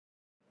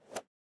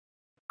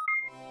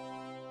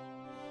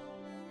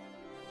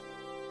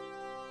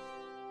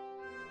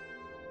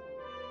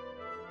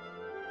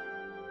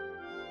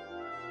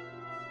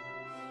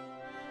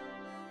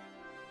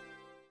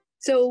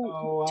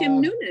So Tim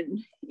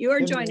Noonan, you are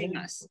Tim joining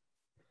Noonan. us.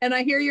 And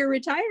I hear you're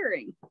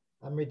retiring.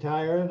 I'm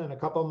retiring in a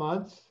couple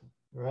months,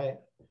 right?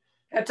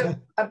 That's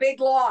a big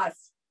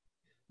loss.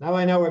 Now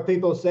I know what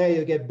people say,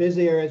 you get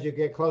busier as you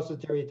get closer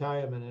to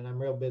retirement, and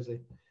I'm real busy.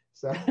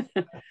 So,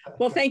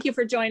 well, thank you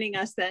for joining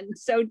us then.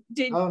 So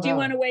do you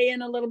want to weigh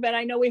in a little bit?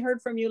 I know we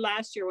heard from you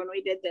last year when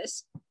we did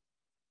this.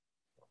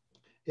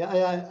 Yeah,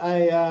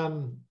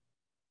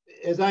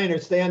 as I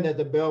understand it,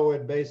 the bill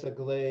would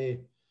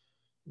basically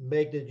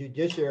make the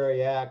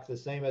Judiciary Act the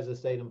same as the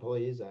State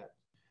Employees Act.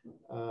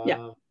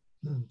 Yeah.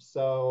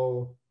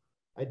 So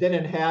I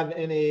didn't have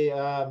any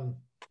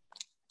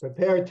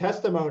prepared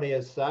testimony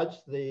as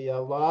such. The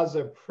laws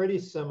are pretty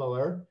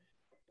similar.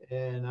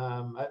 And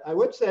I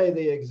would say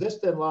the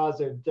existing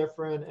laws are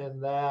different in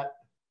that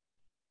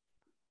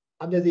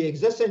under the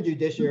existing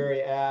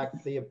Judiciary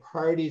Act, the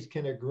parties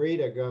can agree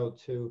to go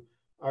to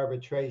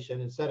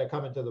arbitration instead of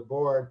coming to the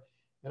board.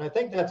 And I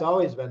think that's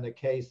always been the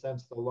case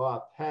since the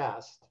law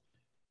passed.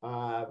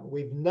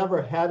 We've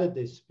never had a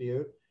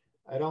dispute.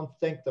 I don't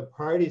think the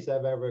parties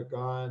have ever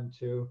gone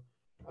to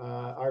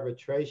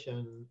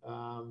arbitration.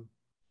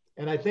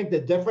 And I think the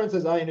difference,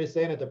 as I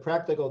understand it, the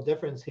practical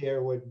difference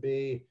here would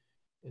be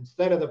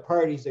instead of the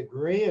parties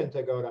agreeing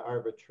to go to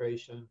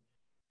arbitration,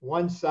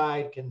 one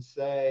side can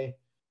say,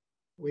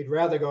 we'd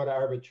rather go to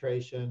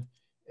arbitration.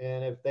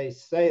 And if they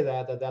say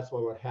that, that's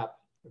what would happen.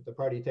 If the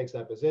party takes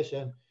that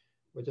position,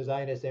 which as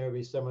I understand would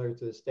be similar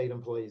to the State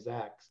Employees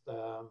Act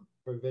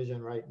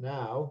provision right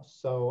now.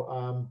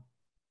 So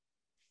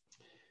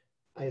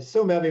I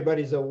assume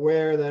everybody's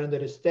aware that under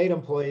the State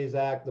Employees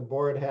Act, the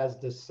board has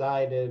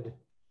decided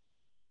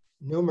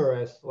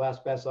numerous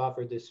last best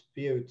offer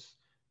disputes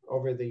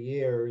over the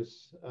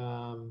years.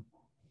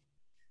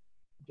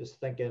 Just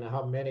thinking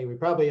how many, we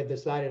probably have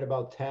decided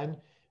about 10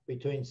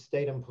 between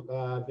state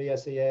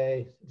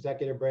VSEA,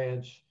 executive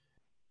branch,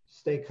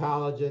 state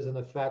colleges, and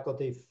the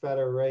Faculty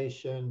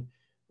Federation.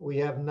 We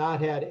have not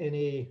had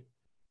any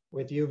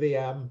with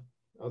UVM,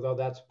 although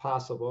that's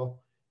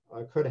possible.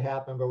 Could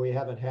happen, but we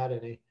haven't had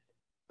any.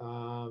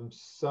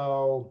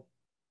 So,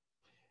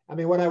 I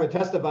mean, what I would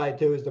testify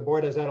to is the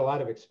board has had a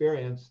lot of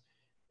experience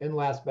in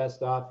last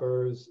best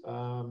offers.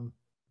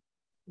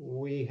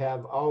 We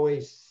have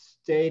always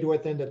stayed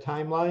within the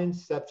timeline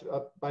set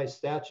up by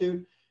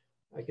statute.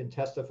 I can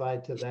testify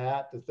to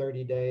that, the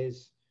 30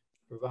 days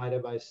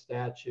provided by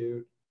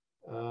statute.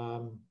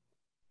 And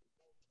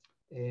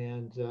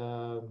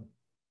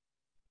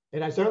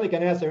I certainly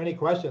can answer any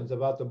questions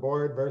about the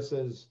board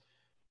versus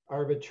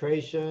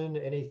arbitration,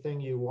 anything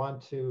you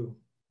want to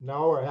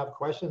know or have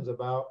questions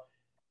about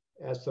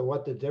as to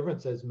what the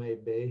differences may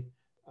be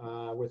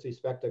with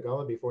respect to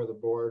going before the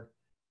board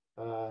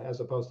as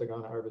opposed to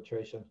going to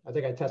arbitration. I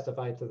think I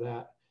testified to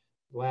that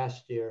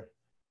last year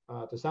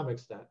to some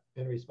extent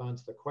in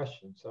response to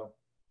questions. So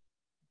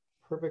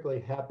perfectly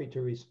happy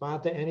to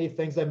respond to any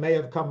things that may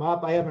have come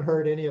up. I haven't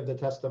heard any of the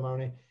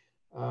testimony.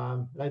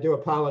 I do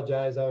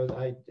apologize.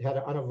 I had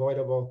an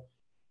unavoidable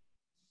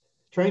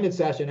training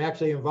session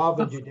actually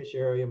involving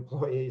judiciary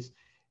employees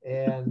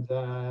and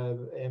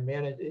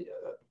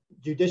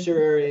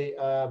judiciary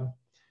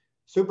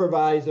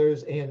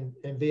supervisors and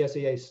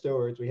VSEA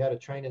stewards. We had a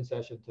training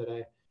session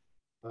today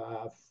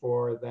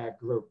for that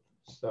group.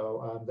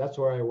 So that's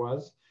where I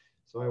was.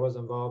 So I was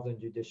involved in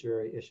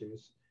judiciary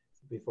issues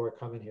before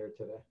coming here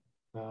today.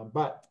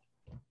 But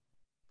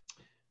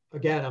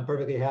again, I'm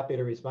perfectly happy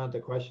to respond to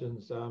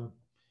questions,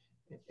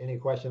 any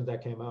questions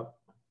that came up.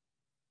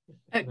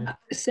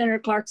 Senator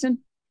Clarkson?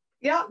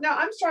 Yeah, no,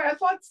 I'm sorry. I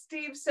thought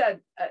Steve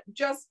said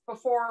just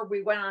before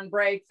we went on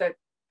break that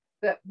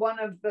one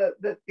of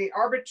the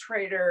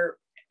arbitrator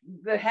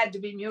that had to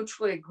be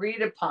mutually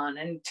agreed upon.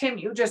 And Tim,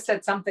 you just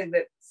said something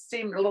that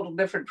seemed a little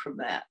different from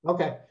that.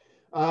 Okay.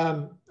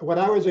 What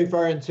I was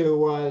referring to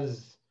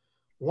was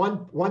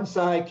one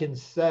side can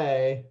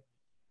say,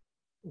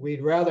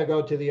 we'd rather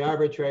go to the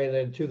arbitrator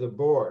than to the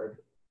board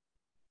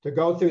to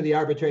go through the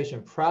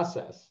arbitration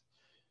process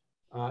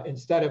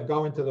instead of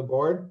going to the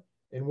board,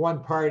 and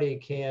one party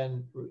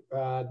can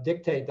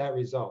dictate that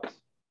result.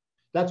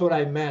 That's what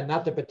I meant,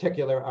 not the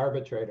particular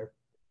arbitrator.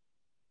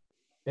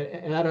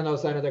 And I don't know,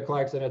 Senator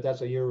Clarkson, if that's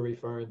what you were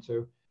referring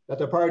to, that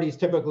the parties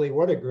typically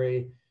would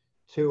agree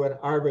to an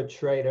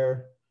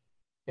arbitrator.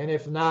 And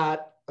if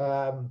not,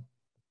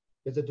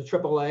 is it the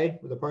AAA?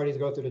 The parties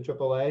go through the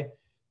AAA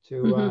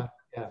to,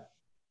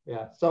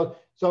 yeah. So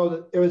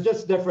it was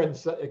just different.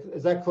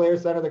 Is that clear,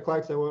 Senator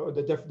Clarkson, what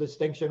the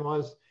distinction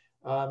was?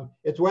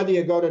 It's whether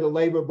you go to the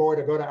labor board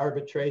or go to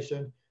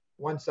arbitration.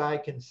 One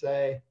side can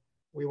say,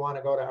 we want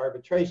to go to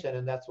arbitration,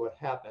 and that's what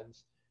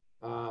happens.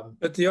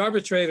 But the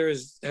arbitrator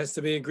has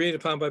to be agreed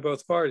upon by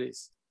both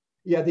parties.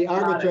 Yeah, the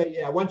arbitrator,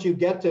 yeah, once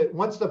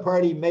the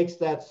party makes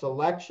that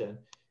selection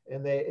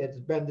and it's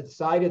been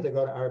decided to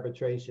go to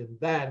arbitration,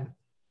 then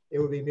it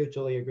would be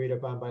mutually agreed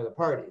upon by the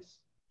parties.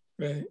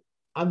 Right.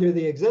 Under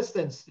the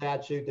existing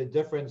statute, the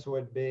difference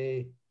would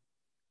be,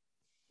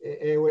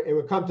 it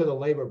would come to the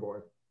labor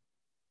board,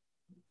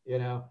 you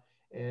know,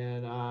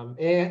 and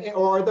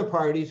or the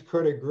parties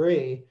could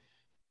agree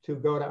to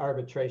go to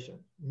arbitration.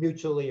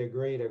 mutually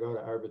agree to go to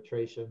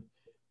arbitration,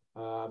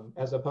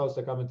 as opposed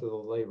to coming to the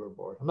labor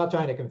board. I'm not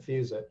trying to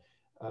confuse it,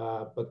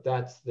 but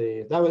that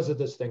was a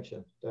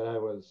distinction that I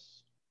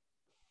was.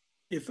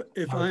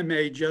 If I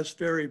may, just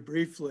very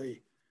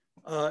briefly,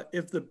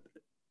 if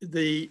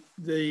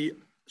the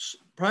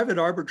private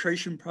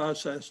arbitration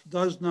process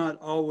does not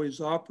always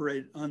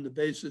operate on the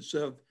basis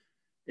of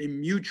a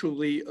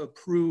mutually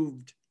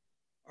approved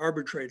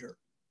arbitrator.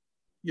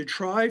 You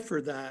try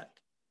for that,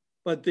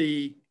 but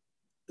the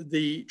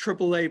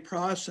AAA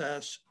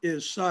process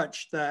is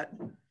such that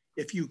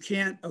if you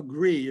can't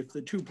agree, if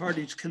the two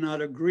parties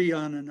cannot agree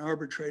on an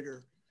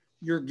arbitrator,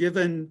 you're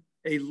given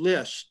a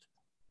list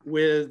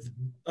with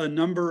a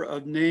number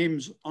of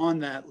names on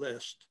that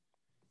list,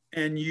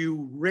 and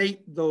you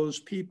rate those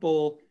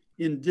people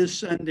in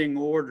descending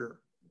order.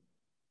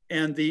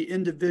 And the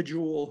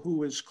individual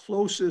who is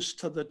closest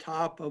to the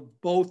top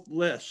of both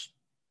lists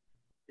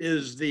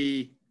is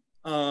the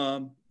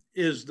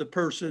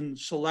person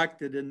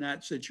selected in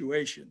that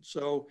situation.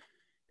 So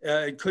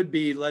it could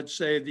be, let's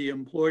say, the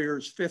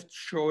employer's fifth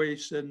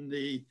choice and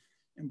the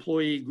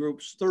employee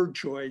group's third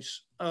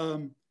choice.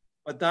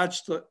 But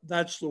that's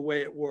the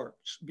way it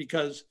works,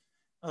 because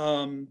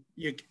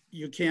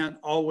you can't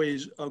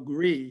always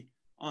agree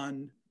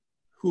on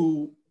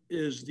who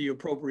is the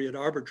appropriate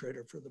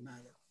arbitrator for the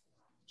matter.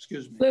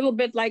 Excuse me. A little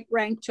bit like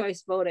ranked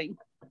choice voting.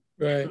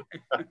 Right.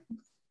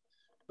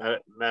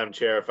 Madam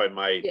Chair, if I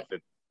might, yeah.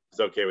 if it's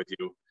okay with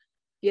you.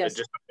 Yes.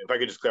 Just, if I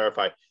could just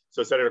clarify.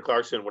 So Senator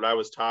Clarkson, what I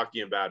was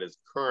talking about is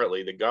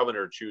currently the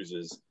governor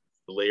chooses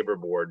the labor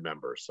board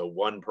members. So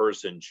one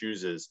person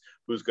chooses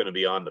who's going to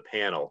be on the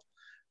panel.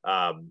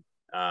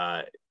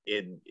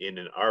 In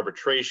an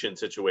arbitration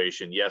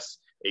situation, yes,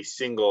 a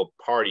single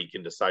party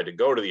can decide to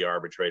go to the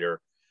arbitrator,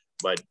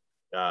 but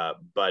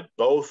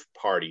both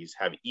parties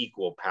have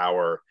equal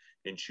power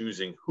in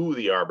choosing who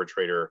the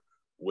arbitrator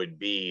would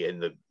be.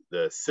 And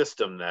the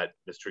system that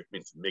Mr.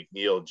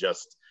 McNeil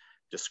just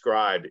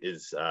described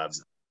is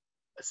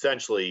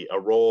essentially a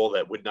role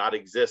that would not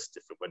exist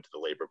if it went to the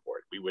labor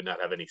board. We would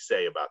not have any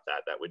say about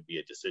that. That would be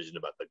a decision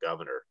about the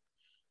governor.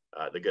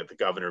 The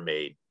governor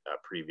made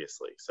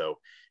previously. So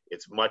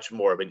it's much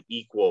more of an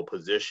equal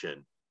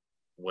position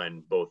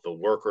when both the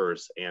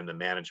workers and the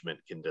management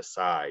can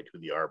decide who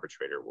the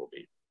arbitrator will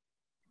be.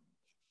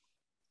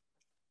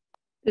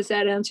 Does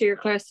that answer your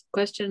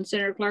question,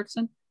 Senator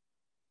Clarkson?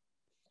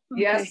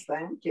 Yes,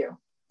 okay. Thank you.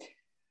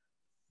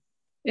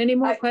 Any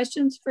more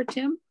questions for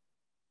Tim?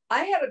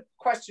 I had a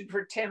question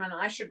for Tim, and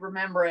I should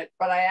remember it,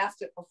 but I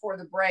asked it before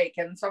the break.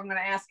 And so I'm going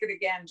to ask it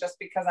again, just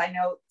because I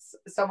know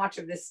so much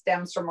of this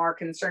stems from our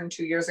concern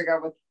 2 years ago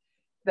with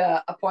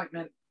the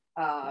appointment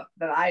that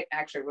I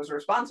actually was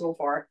responsible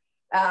for,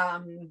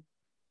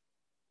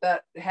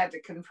 that had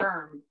to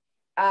confirm.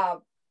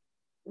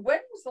 When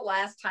was the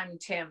last time,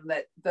 Tim,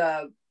 that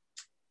the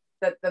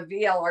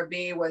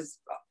VLRB was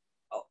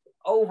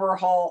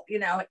overhauled? You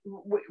know,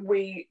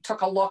 we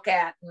took a look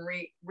at and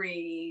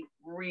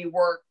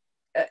reworked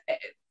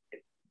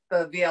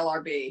the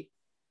VLRB.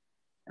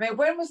 I mean,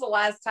 when was the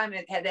last time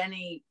it had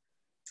any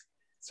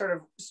sort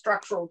of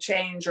structural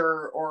change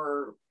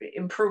or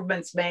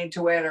improvements made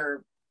to it?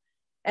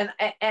 And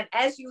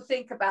as you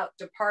think about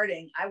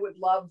departing, I would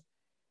love,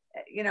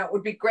 you know, it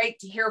would be great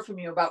to hear from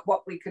you about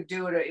what we could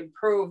do to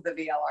improve the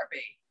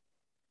VLRB.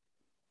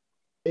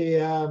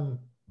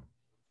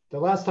 The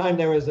last time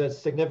there was a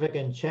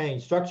significant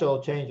change,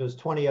 structural change, was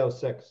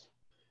 2006.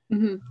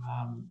 Mm-hmm.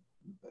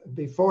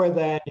 Before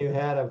that, you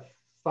had a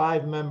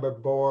 5-member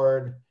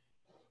board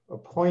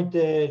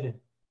appointed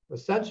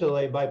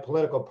essentially by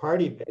political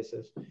party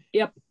basis.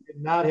 Yep. You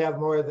did not have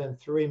more than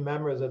 3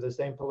 members of the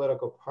same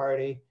political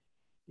party.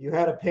 You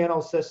had a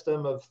panel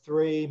system of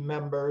 3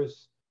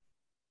 members.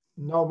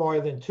 No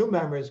more than 2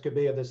 members could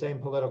be of the same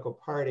political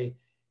party.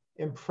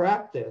 In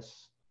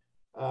practice,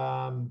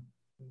 it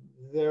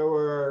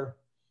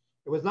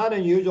was not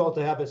unusual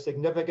to have a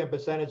significant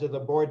percentage of the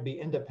board be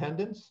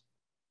independents.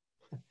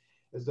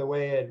 Is the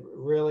way it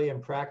really, in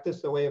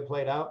practice, the way it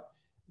played out,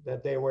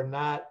 that they were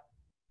not,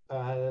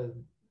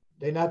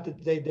 they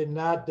did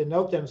not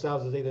denote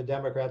themselves as either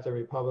Democrats or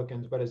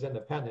Republicans, but as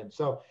independents.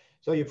 So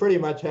you pretty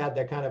much had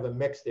that kind of a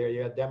mix there.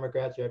 You had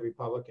Democrats, you had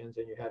Republicans,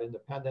 and you had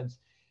independents.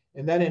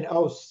 And then in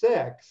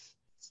 2006,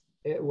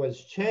 it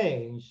was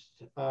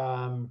changed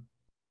to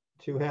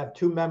have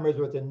 2 members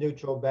with a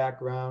neutral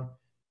background,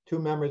 2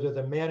 members with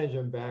a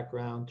management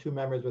background, 2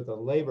 members with a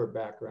labor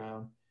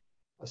background,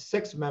 a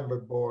 6-member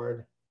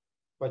board,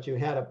 but you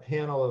had a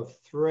panel of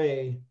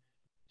 3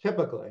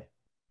 typically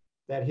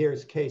that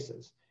hears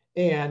cases.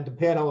 And the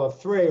panel of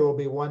 3 will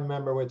be 1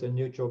 member with a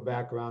neutral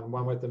background,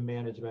 1 with the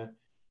management,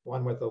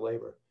 1 with the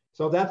labor.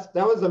 So that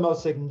was the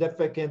most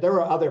significant. There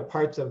were other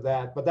parts of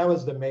that, but that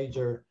was the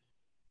major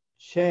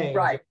change.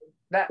 Right,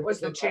 that was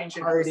the change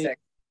in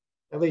 2006.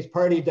 At least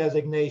party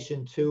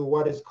designation to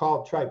what is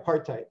called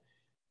tripartite,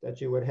 that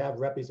you would have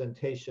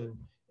representation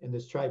in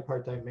this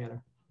tripartite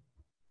manner.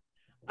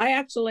 I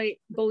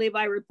actually believe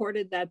I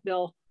reported that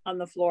bill on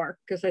the floor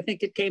because I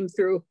think it came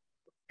through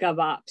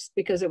GovOps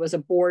because it was a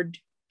board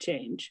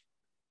change.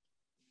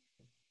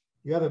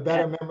 You have a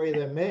better memory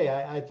than me.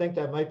 I think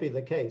that might be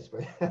the case.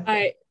 But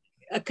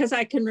because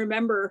I can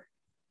remember,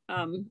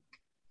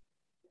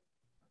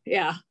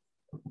 yeah.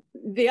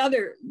 The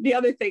other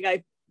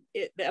thing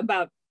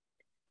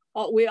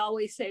we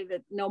always say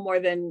that no more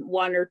than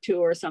one or two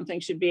or something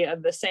should be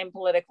of the same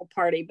political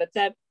party, but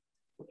that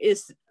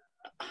is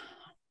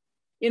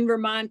in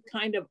Vermont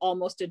kind of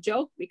almost a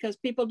joke because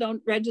people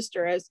don't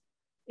register as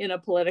in a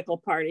political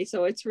party.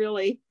 So it's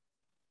really,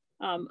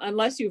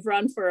 unless you've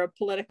run for a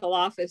political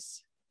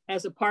office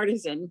as a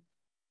partisan,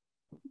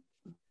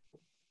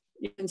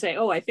 you can say,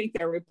 oh, I think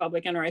they're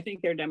Republican or I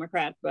think they're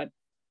Democrat. But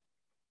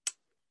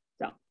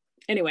so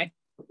anyway,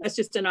 that's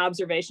just an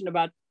observation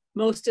about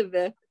most of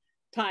the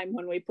time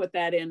when we put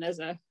that in as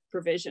a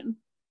provision.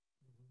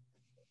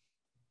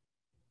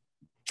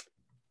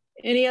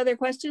 Any other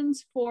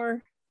questions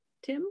for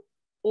Tim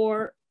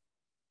or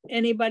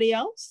anybody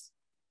else?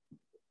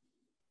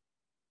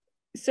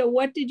 So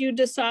what did you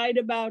decide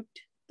about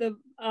the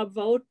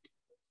vote,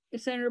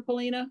 Senator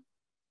Polina?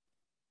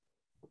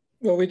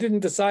 Well, we didn't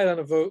decide on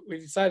a vote. We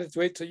decided to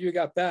wait till you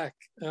got back.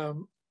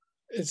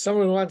 If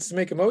someone wants to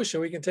make a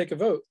motion, we can take a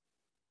vote.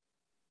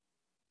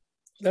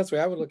 That's the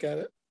way I would look at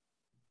it.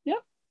 Yep.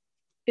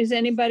 Does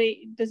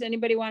anybody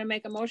want to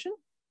make a motion?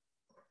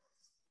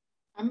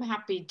 I'm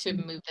happy to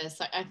move this.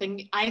 I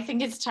think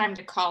it's time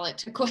to call it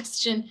to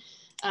question,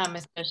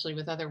 especially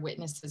with other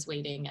witnesses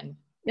waiting, and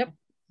yep,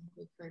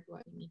 we've heard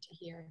what we need to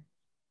hear.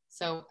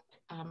 So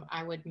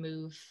I would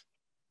move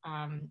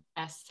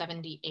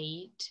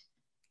S.78,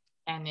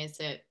 and is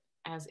it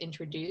as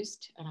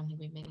introduced? I don't think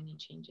we've made any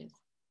changes.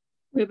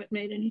 We haven't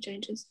made any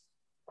changes.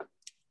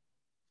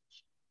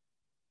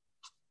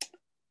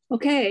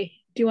 Okay,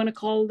 do you want to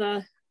call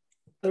the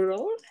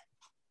roll?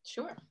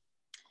 Sure.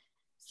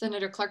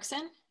 Senator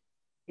Clarkson?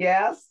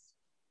 Yes.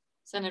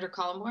 Senator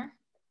Collmore?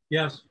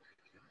 Yes.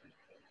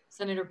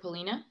 Senator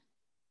Polina?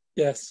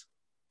 Yes.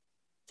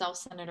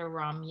 Senator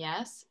Rom,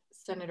 yes.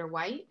 Senator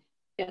White?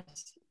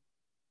 Yes.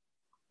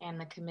 And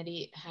the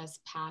committee has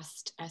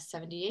passed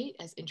S.78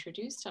 as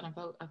introduced on a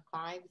vote of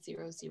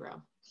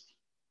 5-0-0.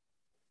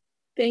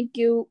 Thank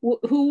you.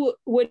 Who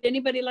would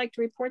anybody like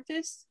to report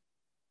this?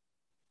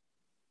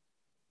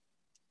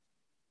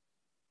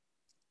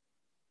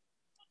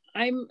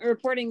 I'm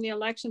reporting the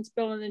elections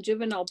bill and the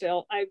juvenile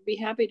bill. I'd be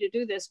happy to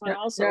do this one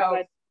also. No,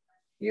 but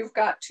you've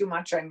got too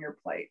much on your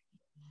plate.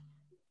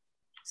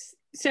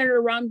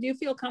 Senator Rom, do you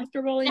feel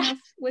comfortable enough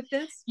with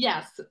this?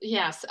 Yes.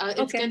 It's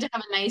okay. Good to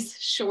have a nice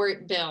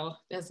short bill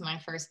as my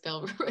first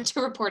bill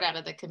to report out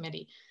of the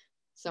committee.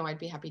 So I'd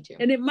be happy to.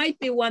 And it might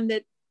be one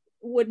that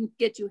wouldn't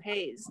get you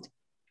hazed.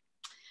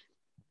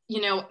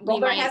 You know, we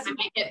might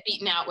get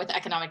beaten out with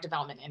economic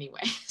development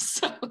anyway.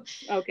 So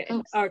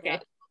okay.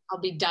 I'll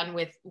be done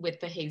with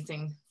the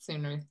hazing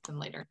sooner than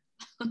later.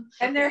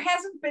 And there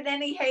hasn't been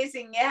any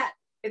hazing yet.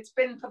 It's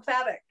been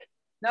pathetic.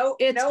 No,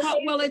 it's no.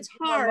 Well, it's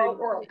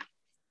hard.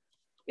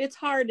 It's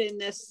hard in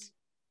this.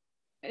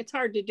 It's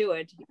hard to do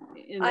it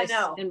in this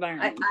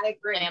environment. I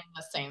agree. I am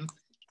the same.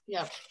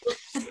 Yep.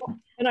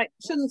 And I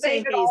shouldn't say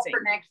hazing. All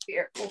for next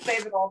year. We'll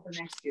save it all for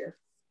next year.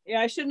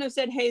 Yeah, I shouldn't have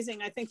said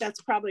hazing. I think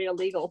that's probably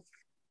illegal.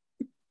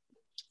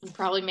 You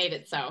probably made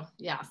it so.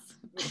 Yes.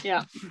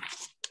 Yeah.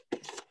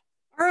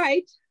 All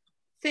right.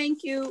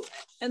 Thank you.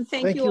 And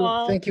thank you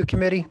all. Thank you,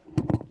 committee.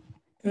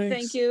 Thanks.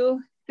 Thank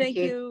you. Thank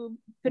you,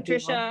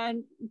 Patricia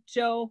and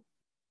Joe,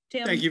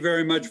 Tim. Thank you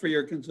very much for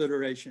your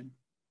consideration.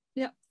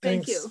 Yep.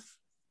 Thank Thanks. you.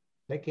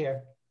 Take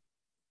care.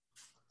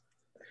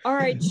 All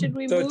right. Should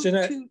we move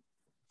Jeanette, to?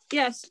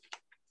 Yes.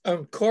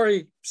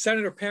 Corey,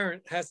 Senator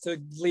Parent has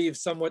to leave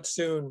somewhat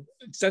soon.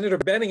 Senator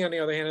Benning, on the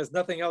other hand, has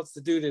nothing else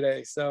to do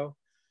today. So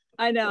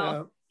I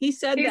know he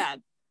said that.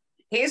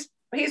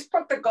 He's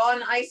put the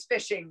gone ice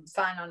fishing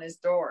sign on his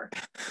door.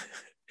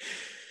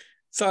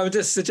 So I was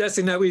just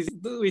suggesting that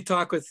we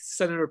talk with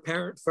Senator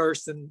Parent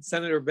first, and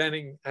Senator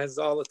Benning has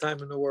all the time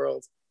in the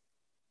world.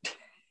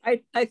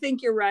 I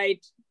think you're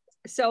right.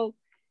 So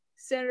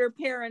Senator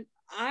Parent,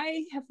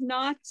 I have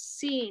not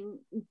seen,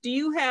 do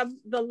you have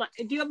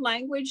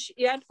language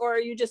yet, or are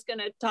you just going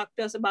to talk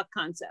to us about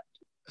concept?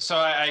 So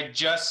I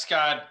just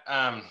got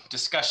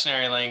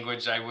discussionary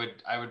language. I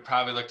would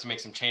probably look to make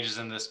some changes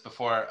in this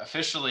before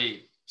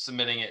officially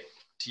submitting it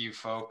to you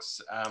folks,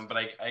 but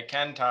I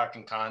can talk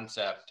in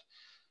concept.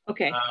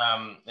 Okay.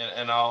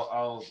 And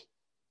I'll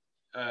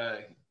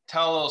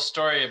tell a little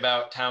story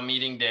about town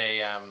meeting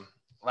day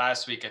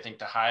last week, I think,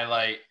 to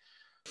highlight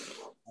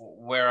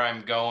where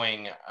I'm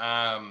going.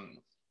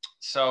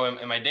 So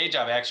in my day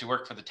job, I actually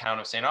work for the town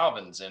of St.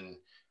 Albans, and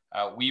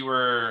we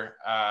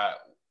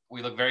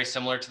look very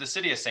similar to the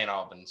city of St.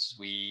 Albans.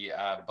 We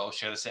both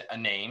share a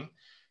name.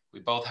 We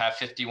both have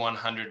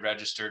 5,100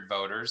 registered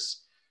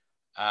voters.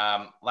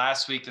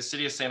 Last week, the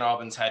city of St.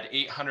 Albans had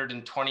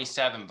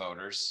 827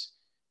 voters.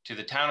 To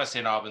the town of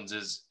St. Albans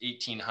is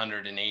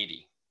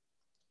 1,880.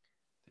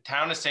 The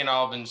town of St.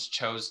 Albans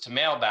chose to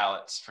mail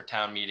ballots for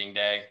town meeting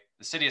day.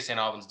 The city of St.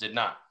 Albans did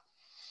not.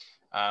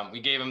 We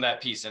gave them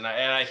that piece. And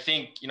I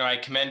think, I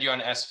commend you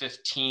on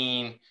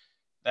S.15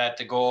 that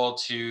the goal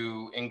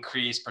to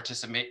increase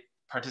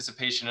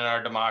participation in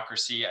our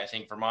democracy. I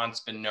think Vermont's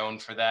been known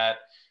for that.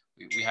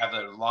 We have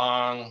a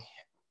long,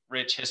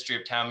 rich history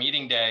of town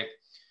meeting day,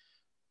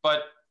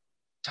 but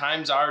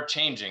times are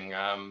changing.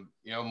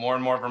 You know, more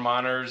and more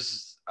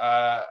Vermonters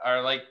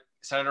are like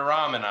Senator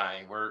Rahm and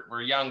I.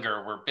 We're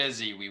younger, we're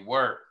busy, we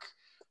work.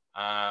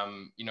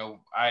 You know,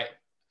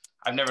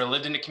 I've never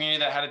lived in a community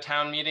that had a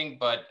town meeting,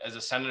 but as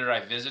a senator, I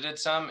visited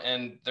some,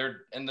 and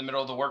they're in the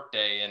middle of the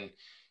workday,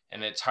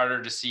 and it's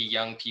harder to see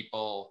young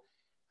people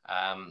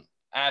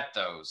at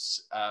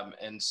those.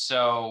 And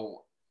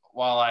so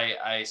while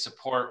I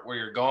support where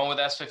you're going with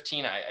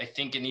S.15, I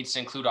think it needs to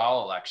include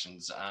all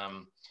elections.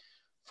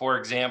 For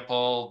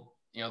example,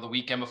 you know, the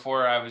weekend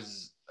before I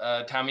was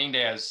town meeting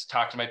day, I was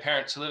talking to my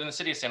parents who live in the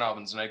city of St.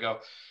 Albans, and I go,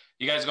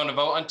 "You guys going to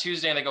vote on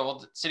Tuesday?" And they go, "Well,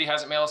 the city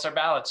hasn't mailed us our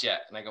ballots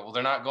yet." And I go, "Well,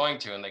 they're not going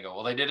to." And they go,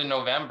 "Well, they did in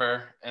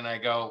November." And I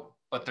go,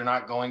 "But they're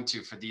not going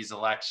to for these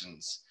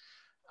elections.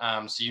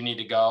 So you need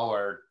to go,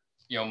 or,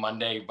 you know,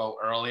 Monday vote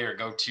early, or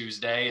go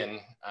Tuesday." And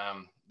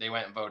they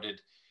went and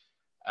voted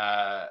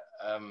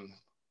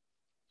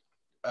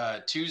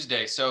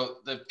Tuesday. So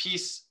the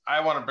piece I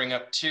want to bring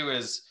up too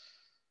is,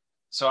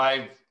 so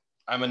I'm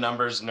a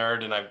numbers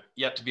nerd, and I've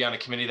yet to be on a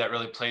committee that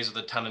really plays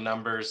with a ton of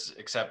numbers,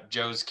 except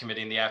Joe's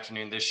committee in the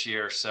afternoon this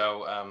year.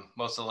 So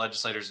most of the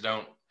legislators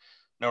don't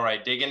know where I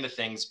dig into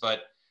things.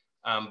 But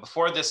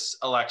before this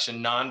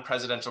election,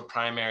 non-presidential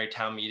primary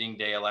town meeting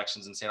day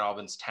elections in St.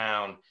 Albans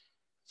town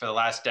for the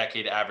last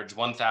decade averaged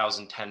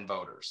 1,010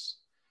 voters,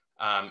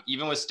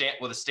 even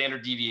with a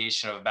standard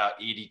deviation of about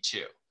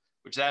 82,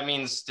 which that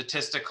means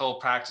statistical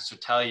practice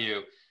would tell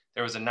you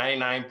there was a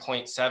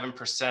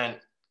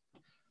 99.7%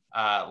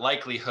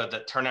 likelihood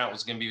that turnout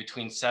was going to be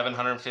between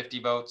 750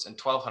 votes and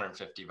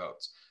 1,250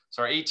 votes.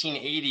 So our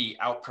 1880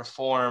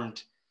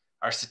 outperformed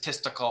our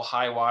statistical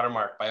high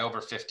watermark by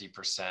over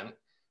 50%.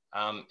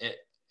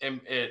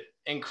 It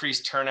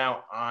increased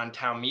turnout on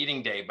town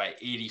meeting day by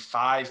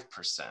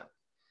 85%.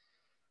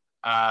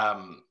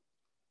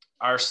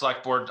 Our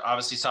select board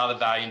obviously saw the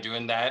value in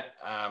doing that.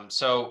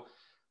 So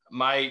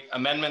my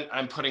amendment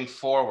I'm putting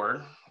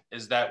forward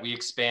is that we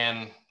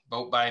expand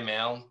vote by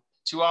mail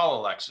to all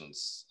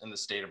elections in the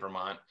state of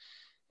Vermont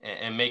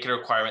and make it a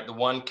requirement. The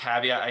one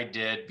caveat I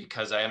did,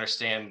 because I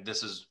understand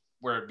this is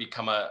where it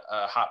become a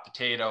hot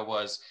potato,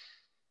 was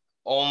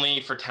only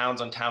for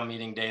towns on town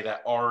meeting day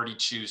that already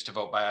choose to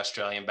vote by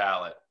Australian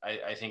ballot.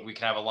 I think we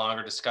can have a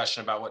longer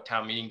discussion about what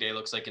town meeting day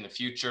looks like in the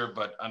future,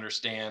 but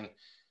understand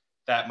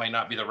that might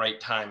not be the right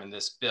time in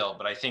this bill.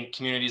 But I think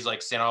communities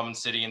like St.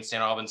 Albans City and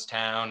St. Albans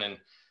Town, and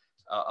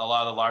a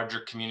lot of the larger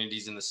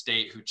communities in the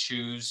state who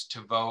choose to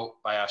vote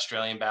by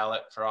Australian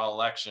ballot for all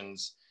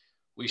elections,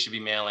 we should be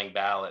mailing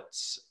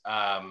ballots.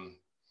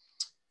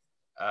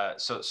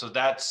 So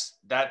that's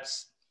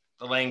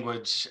the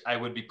language I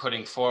would be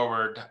putting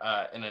forward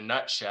in a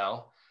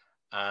nutshell.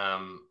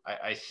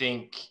 I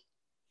think,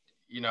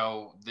 you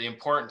know, the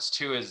importance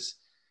too is,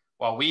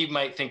 while we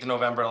might think the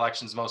November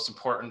election is most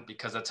important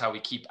because that's how we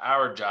keep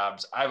our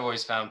jobs, I've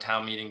always found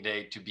town meeting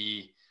day to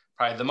be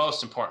probably the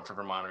most important for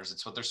Vermonters.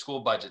 It's what their school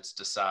budgets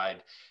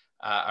decide,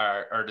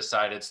 are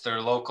decided. It's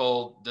their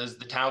local, is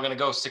the town going to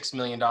go $6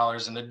 million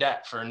into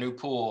debt for a new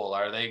pool?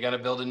 Are they going to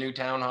build a new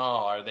town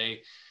hall? Are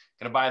they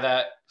going to buy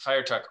that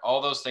fire truck?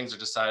 All those things are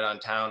decided on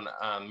town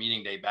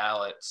meeting day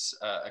ballots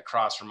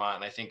across Vermont,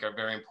 and I think are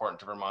very important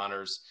to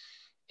Vermonters.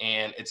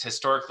 And it's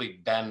historically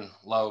been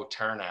low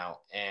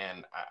turnout,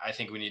 and I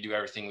think we need to do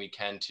everything we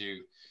can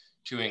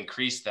to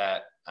increase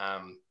that.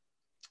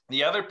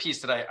 The other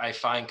piece that I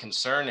find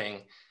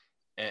concerning,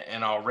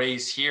 and I'll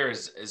raise here,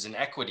 is an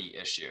equity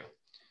issue.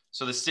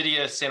 So the city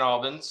of St.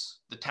 Albans,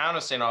 the town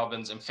of St.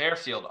 Albans, and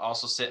Fairfield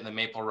also sit in the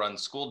Maple Run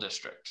School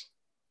District.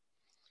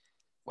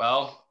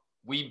 Well,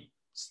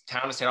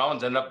 town of St.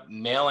 Albans ended up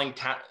mailing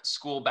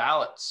school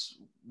ballots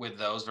with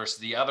those versus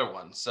the other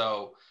one.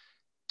 So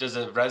does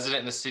a resident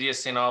in the city of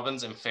St.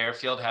 Albans and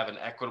Fairfield have an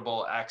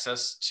equitable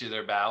access to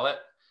their ballot?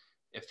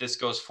 If this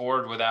goes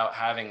forward without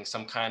having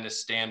some kind of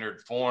standard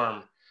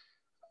form,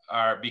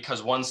 or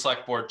because one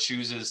select board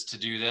chooses to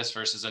do this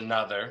versus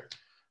another,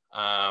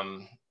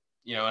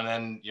 you know, and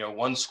then, you know,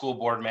 one school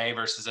board may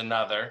versus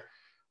another,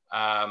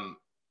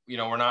 you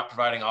know, we're not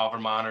providing all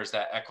Vermonters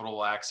that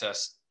equitable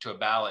access to a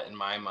ballot in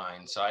my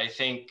mind. So I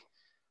think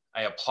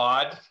I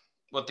applaud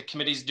what the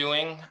committee's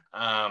doing.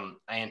 I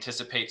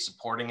anticipate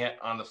supporting it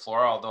on the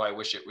floor, although I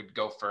wish it would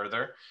go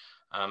further.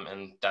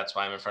 And that's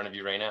why I'm in front of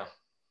you right now.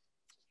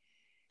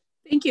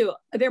 Thank you.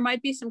 There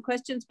might be some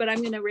questions, but I'm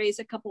going to raise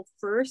a couple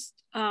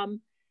first.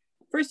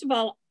 First of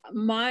all,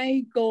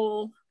 my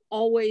goal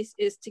always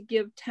is to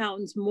give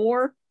towns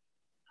more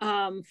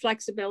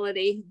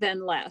flexibility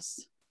than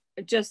less,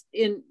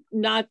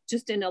 not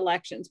just in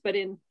elections, but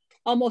in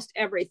almost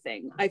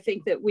everything. I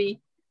think that we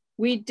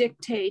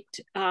dictate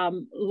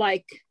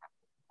like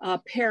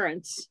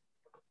parents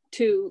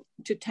to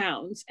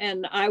towns,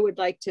 and I would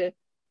like to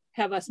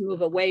have us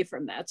move away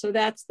from that. So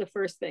that's the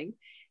first thing.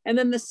 And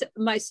then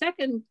my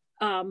second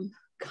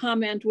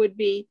comment would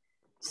be,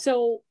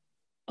 so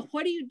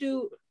what do you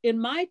do in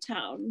my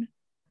town?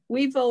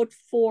 We vote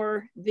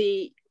for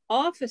the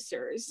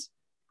officers,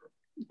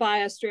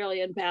 by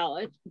Australian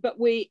ballot, but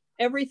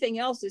everything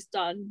else is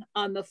done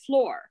on the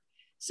floor.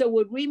 So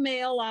would we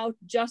mail out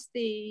just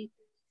the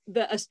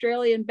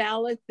Australian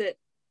ballot that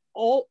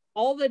all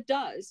that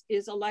does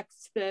is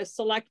elects the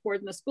select board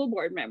and the school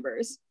board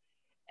members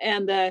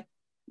and the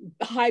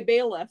high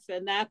bailiff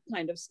and that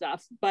kind of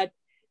stuff, but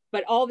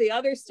all the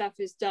other stuff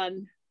is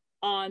done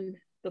on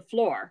the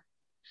floor?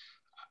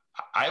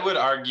 I would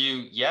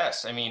argue,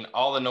 yes. I mean,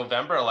 all the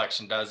November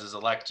election does is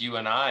elect you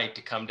and I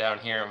to come down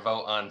here and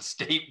vote on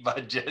state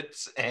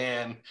budgets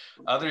and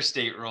other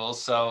state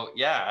rules. So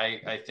yeah,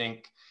 I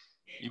think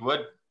you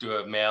would do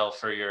a mail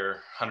for your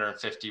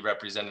 150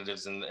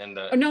 representatives in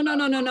the. Oh, no,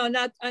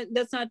 not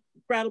that's not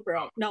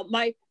Brattleboro. No,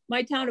 my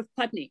town of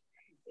Putney.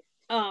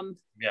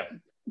 Yeah.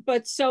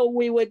 But so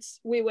we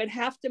would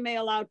have to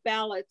mail out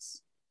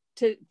ballots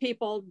to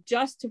people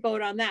just to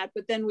vote on that,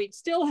 but then we'd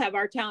still have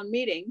our town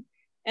meeting,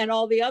 and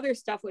all the other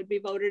stuff would be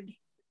voted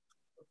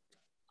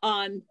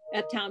on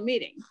at town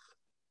meeting.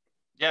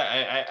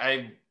 Yeah,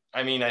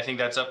 I mean, I think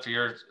that's up for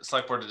your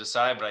select board to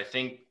decide, but I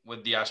think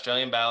with the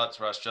Australian ballots,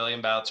 where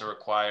Australian ballots are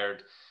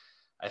required,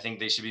 I think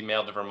they should be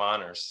mailed to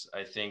Vermonters.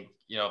 I think,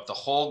 you know, if the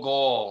whole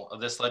goal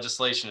of this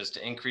legislation is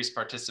to increase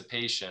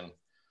participation,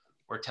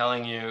 we're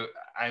telling you,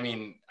 I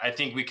mean, I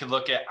think we could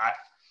look at,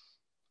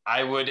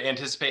 I would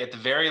anticipate at the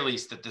very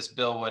least that this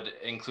bill would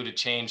include a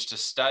change to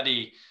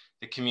study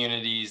the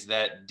communities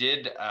that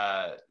did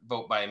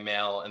vote by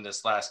mail in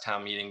this last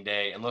town meeting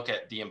day and look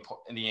at the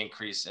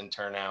increase in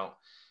turnout.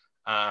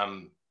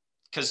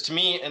 Because to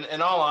me,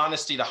 in all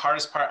honesty, the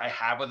hardest part I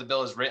have with the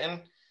bill is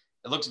written.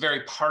 It looks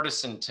very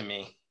partisan to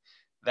me,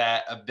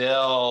 that a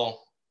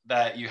bill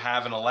that you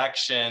have an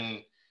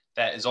election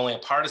that is only a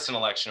partisan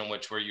election,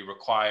 where you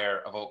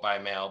require a vote by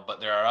mail, but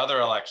there are other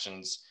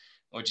elections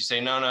in which you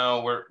say,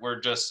 no, we're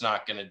just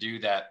not going to do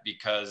that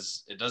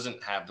because it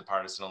doesn't have the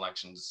partisan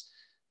elections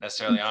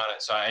necessarily on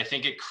it. So I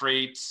think it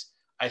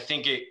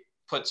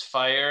puts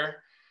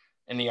fire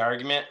in the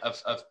argument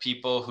of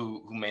people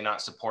who may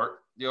not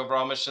support the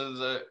overall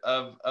mission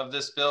of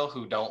this bill,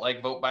 who don't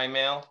like vote by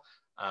mail.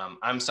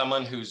 I'm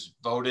someone who's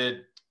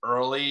voted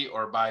early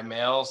or by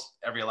mail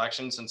every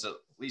election since at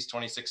least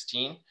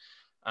 2016.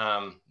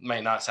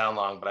 Might not sound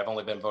long, but I've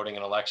only been voting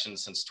in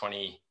elections since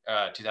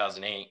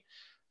 2008.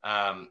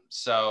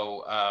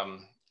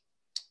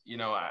 You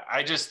know,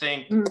 I just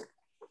think,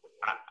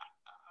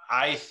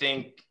 I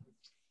think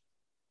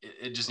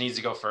it just needs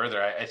to go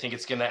further. I think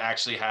it's going to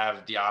actually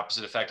have the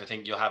opposite effect. I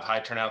think you'll have high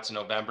turnouts in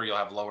November. You'll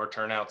have lower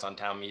turnouts on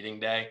town meeting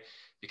day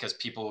because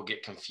people will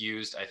get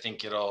confused. I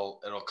think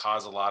it'll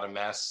cause a lot of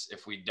mess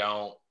if we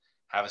don't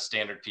have a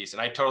standard piece.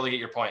 And I totally get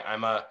your point.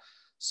 I'm a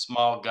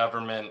small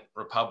government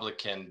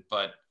Republican,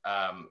 but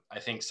I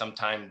think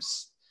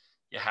sometimes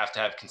you have to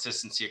have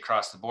consistency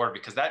across the board,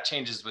 because that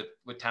changes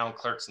with town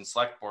clerks and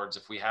select boards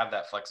if we have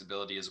that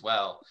flexibility as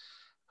well.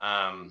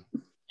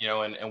 You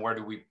know, and where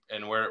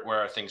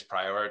are things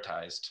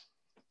prioritized?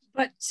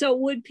 But so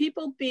would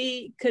people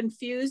be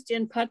confused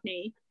in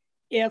Putney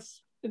if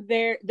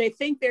they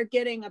think they're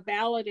getting a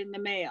ballot in the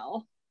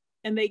mail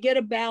and they get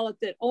a ballot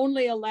that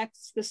only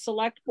elects the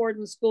select board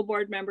and school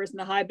board members and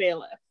the high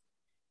bailiff,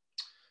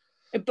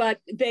 but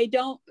they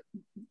don't,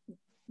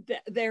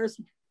 there's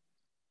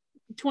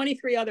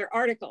 23 other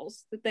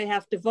articles that they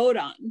have to vote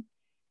on,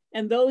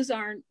 and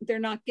they're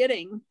not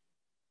getting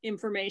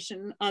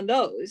information on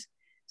those.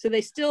 So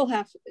they still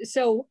have,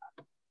 so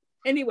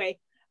anyway,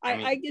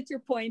 I get your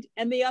point.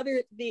 And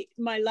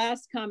my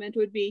last comment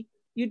would be,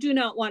 you do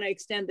not want to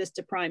extend this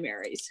to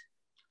primaries.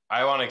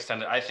 I want to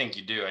extend it. I think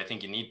you do. I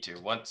think you need to.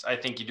 I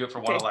think you do it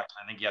for one election.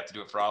 I think you have to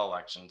do it for all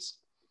elections.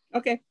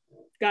 Okay,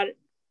 got it.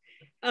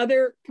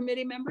 Other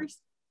committee members?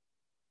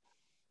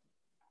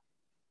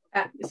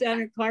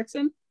 Senator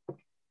Clarkson?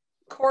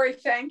 Corey,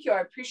 thank you. I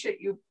appreciate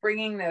you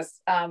bringing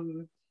this.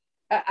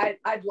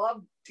 I'd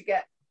love to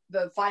get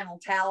the final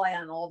tally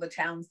on all the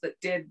towns that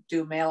did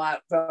do mail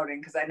out voting,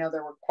 because I know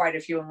there were quite a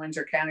few in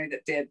Windsor County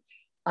that did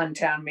on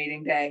town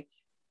meeting day.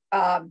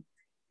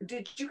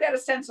 Did you get a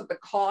sense of the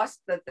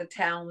cost that the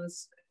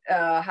towns,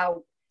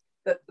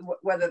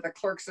 whether the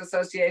Clerks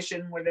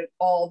Association would it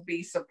all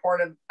be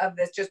supportive of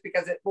this, just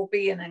because it will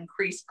be an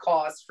increased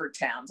cost for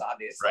towns,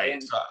 obviously. Right.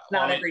 And so,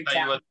 not every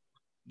town. What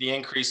the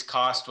increased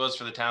cost was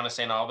for the town of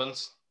St.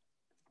 Albans?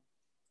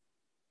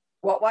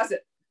 What was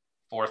it?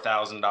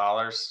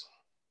 $4,000.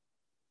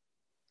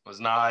 Was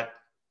not,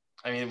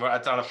 I mean,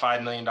 it's on a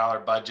 $5 million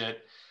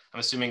budget. I'm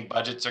assuming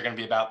budgets are going to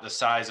be about the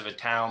size of a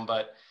town,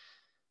 but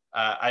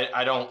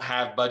I don't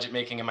have budget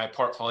making in my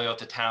portfolio at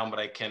the town, but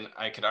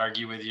I could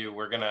argue with you.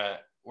 We're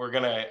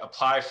gonna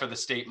apply for the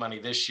state money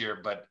this year,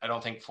 but I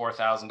don't think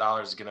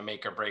 $4,000 is going to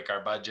make or break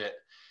our budget.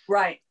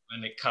 Right.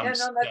 When it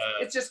comes,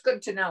 it's just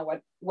good to know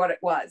what it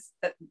was.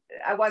 That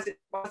I wasn't.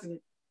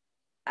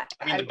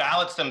 I mean, the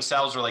ballots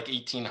themselves were like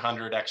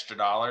 $1,800 extra.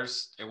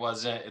 It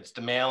wasn't. It's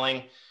the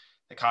mailing.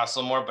 It costs a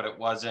little more, but it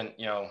wasn't.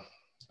 You know,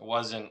 it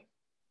wasn't.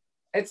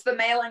 It's the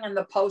mailing and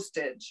the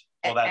postage.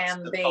 Well, that's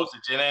the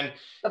postage, and then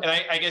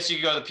I guess you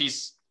could go to the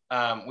piece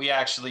we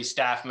actually,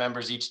 staff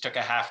members each took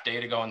a half day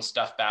to go and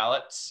stuff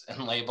ballots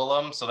and label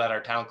them so that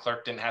our town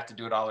clerk didn't have to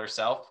do it all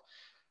herself.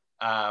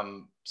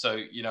 So,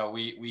 you know,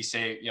 we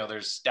say, you know,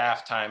 there's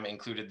staff time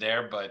included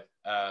there, but,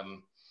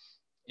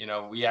 you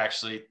know, we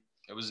actually,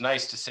 it was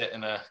nice to sit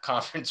in a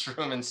conference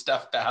room and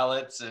stuff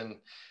ballots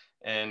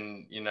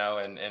and, you know,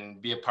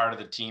 and be a part of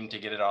the team to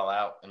get it all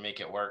out and make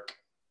it work.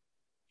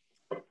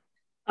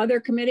 Other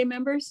committee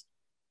members?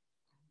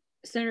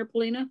 Senator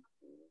Polina?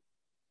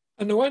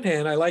 On the one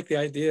hand, I like the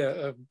idea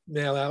of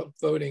mail out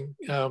voting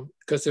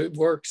because it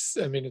works.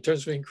 I mean, in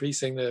terms of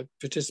increasing the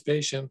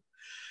participation.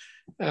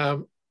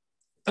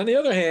 On the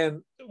other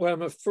hand,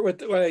 what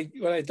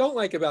I don't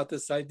like about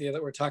this idea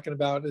that we're talking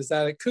about is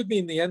that it could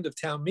mean the end of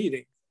town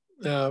meeting.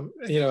 You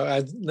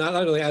know, not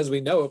only as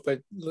we know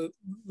it,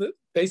 but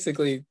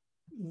basically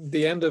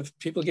the end of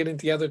people getting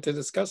together to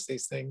discuss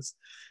these things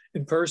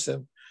in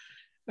person.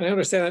 And I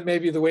understand that may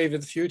be the wave of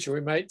the future. We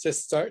might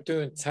just start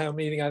doing town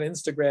meeting on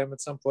Instagram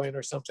at some point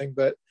or something,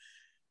 but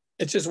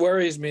it just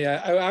worries me.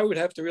 I would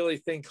have to really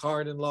think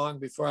hard and long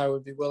before I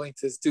would be willing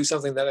to do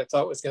something that I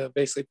thought was going to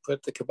basically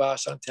put the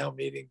kibosh on town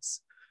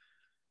meetings.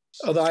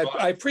 Although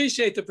I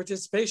appreciate the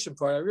participation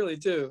part, I really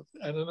do.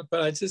 I don't know,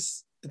 but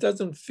it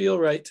doesn't feel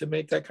right to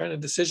make that kind of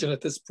decision at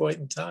this point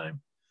in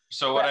time.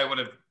 So what I would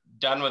have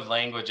done with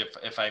language,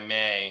 if I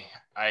may,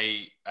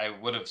 I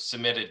would have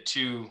submitted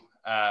two,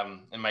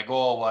 and my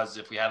goal was,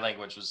 if we had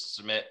language, was to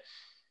submit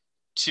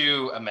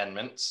 2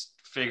 amendments,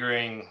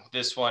 figuring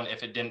this one,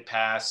 if it didn't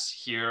pass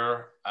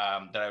here,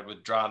 that I would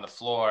withdraw on the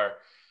floor,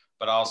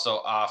 but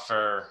also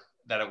offer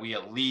that we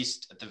at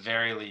least, at the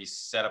very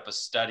least, set up a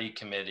study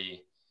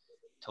committee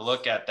to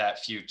look at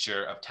that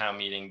future of town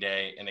meeting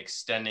day and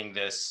extending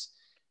this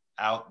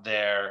out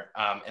there.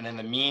 And in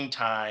the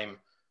meantime,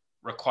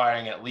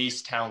 requiring at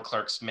least town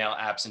clerks mail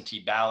absentee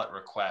ballot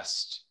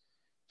requests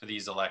for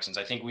these elections.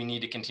 I think we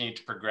need to continue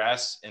to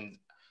progress. And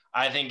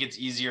I think it's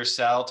easier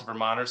sell to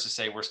Vermonters to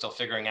say we're still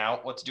figuring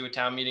out what to do with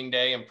town meeting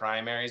day and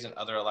primaries and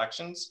other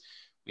elections.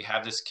 We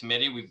have this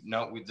committee.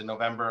 The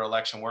November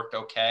election worked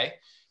okay,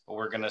 but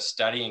we're going to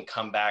study and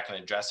come back and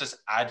address this.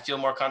 I'd feel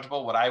more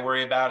comfortable. What I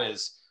worry about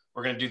is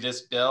we're going to do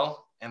this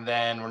bill and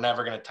then we're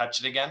never going to touch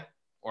it again,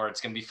 or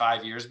it's going to be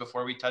 5 years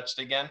before we touch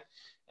it again.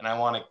 And I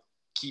want to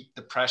keep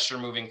the pressure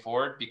moving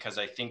forward because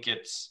I think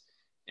it's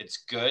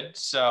good.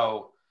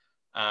 So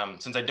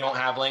since I don't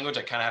have language,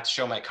 I kind of have to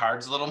show my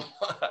cards a little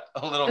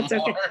more.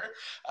 Okay.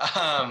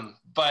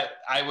 But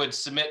I would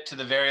submit, to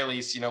the very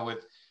least, you know,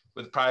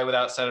 with probably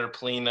without Senator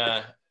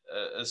Polina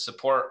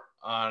support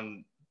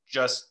on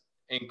just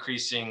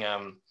increasing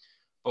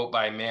vote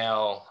by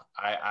mail,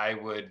 I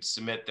would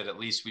submit that at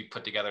least we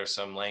put together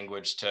some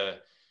language to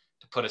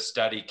put a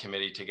study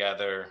committee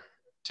together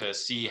to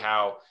see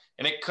how,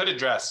 and it could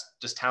address,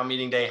 does town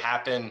meeting day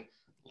happen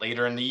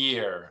later in the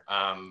year?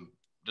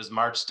 Does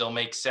March still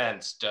make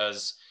sense?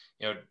 Does,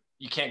 you know,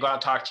 you can't go out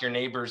and talk to your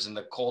neighbors in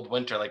the cold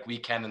winter like we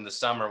can in the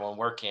summer when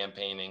we're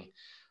campaigning.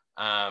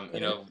 You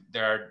know,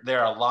 there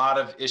are a lot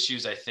of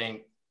issues, I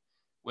think,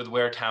 with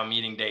where town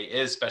meeting day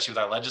is, especially with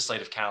our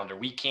legislative calendar.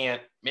 We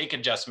can't make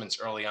adjustments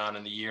early on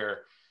in the year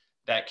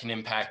that can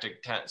impact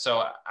it.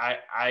 So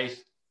I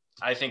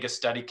think a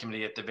study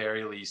committee at the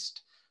very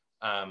least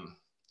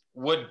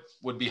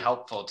would be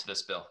helpful to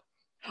this bill.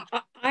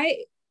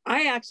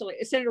 I actually,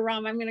 Senator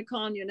Rahm, I'm going to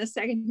call on you in a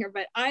second here,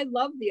 but I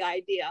love the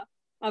idea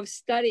of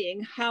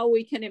studying how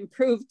we can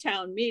improve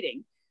town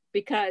meeting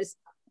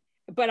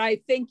but I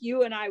think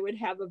you and I would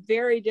have a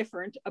very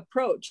different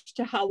approach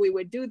to how we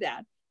would do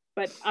that.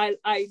 But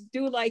I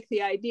do like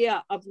the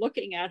idea of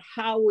looking at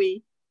how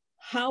we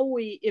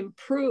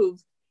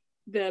improve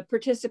the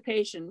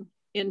participation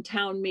in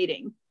town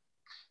meeting.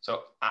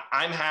 So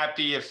I'm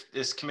happy if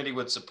this committee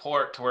would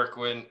support to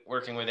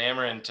working with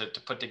Ameren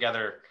to put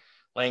together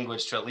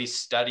language to at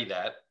least study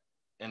that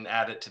and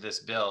add it to this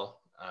bill.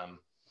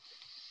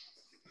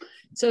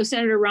 So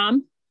Senator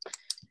Rahm?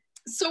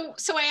 So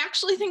I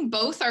actually think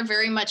both are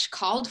very much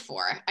called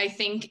for. I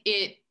think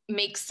it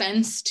makes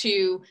sense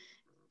to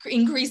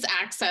increase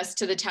access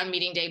to the town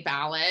meeting day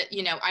ballot.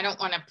 You know, I don't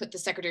want to put the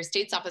Secretary of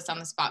State's office on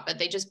the spot, but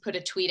they just put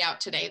a tweet out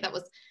today that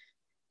was,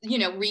 you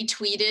know,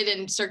 retweeted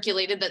and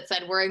circulated that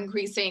said we're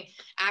increasing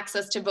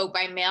access to vote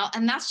by mail.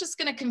 And that's just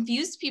going to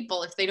confuse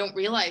people if they don't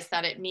realize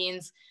that it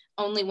means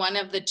only one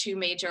of the 2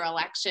 major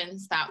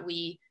elections that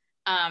we,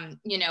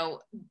 you know,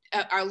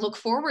 look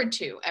forward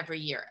to every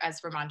year as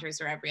Vermonters,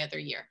 or every other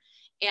year.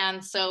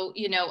 And so,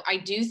 you know, I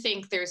do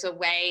think there's a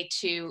way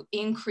to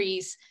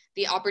increase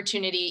the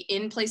opportunity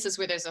in places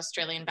where there's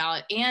Australian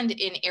ballot and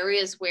in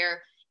areas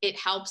where it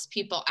helps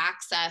people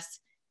access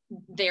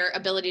their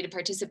ability to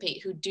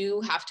participate who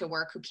do have to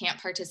work, who can't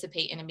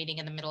participate in a meeting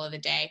in the middle of the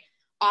day.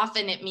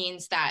 Often it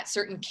means that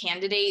certain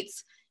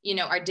candidates, you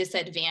know, are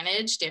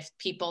disadvantaged if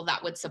people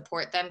that would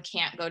support them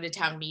can't go to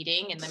town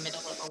meeting in the middle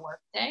of a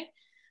work day.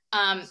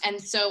 And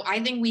so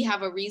I think we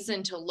have a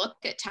reason to look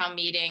at town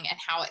meeting and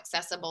how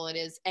accessible it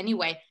is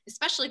anyway,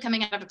 especially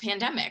coming out of a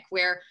pandemic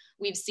where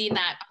we've seen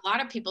that a lot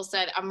of people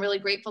said, I'm really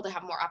grateful to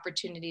have more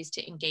opportunities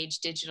to engage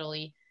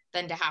digitally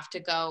than to have to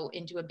go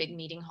into a big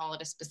meeting hall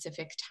at a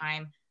specific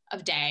time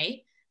of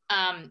day.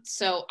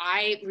 So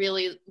I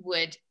really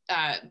would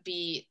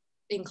be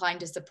inclined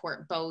to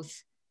support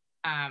both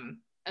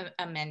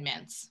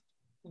amendments,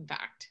 in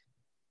fact.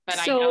 But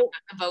I know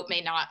that the vote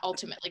may not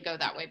ultimately go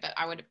that way, but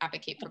I would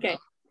advocate for both.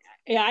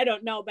 Yeah, I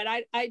don't know, but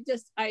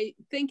I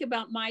think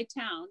about my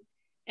town,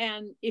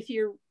 and if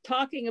you're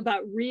talking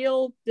about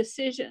real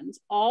decisions,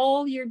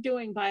 all you're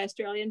doing by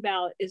Australian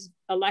ballot is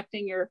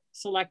electing your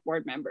select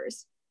board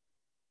members.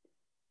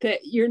 That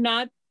you're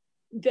not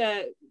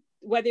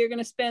whether you're going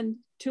to spend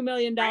 $2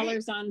 million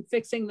on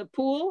fixing the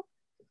pool,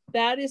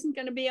 that isn't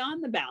going to be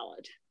on the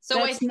ballot.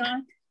 So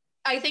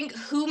I think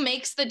who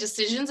makes the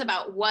decisions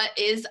about what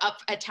is up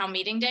at town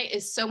meeting day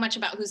is so much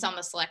about who's on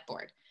the select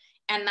board.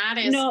 And that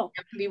is can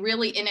be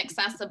really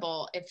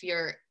inaccessible if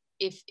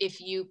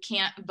you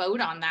can't vote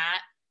on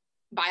that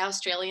by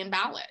Australian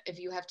ballot, if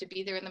you have to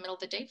be there in the middle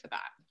of the day for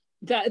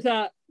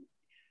that.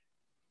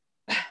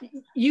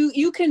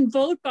 You can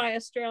vote by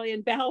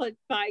Australian ballot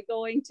by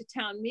going to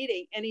town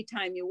meeting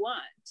anytime you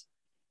want.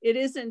 It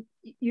isn't,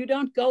 you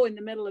don't go in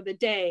the middle of the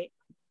day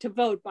to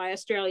vote by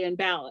Australian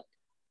ballot.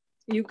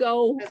 You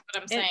go. That's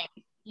what I'm saying.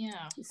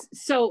 Yeah.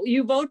 So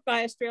you vote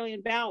by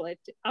Australian ballot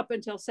up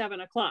until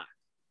 7 o'clock.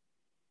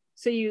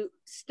 So you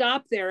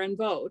stop there and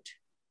vote.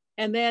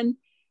 And then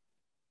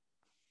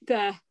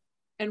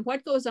and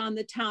what goes on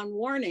the town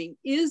warning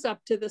is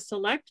up to the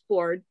select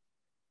board,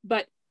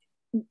 but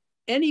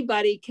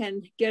anybody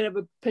can get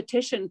a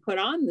petition put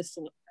on this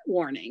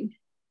warning.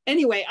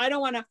 Anyway, I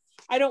don't want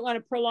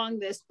to prolong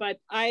this, but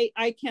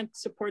I can't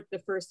support the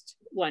first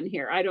one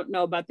here. I don't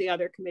know about the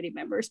other committee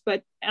members,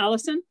 but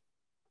Allison?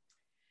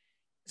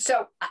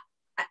 So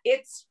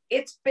it's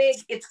big,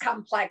 it's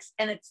complex,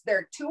 and there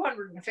are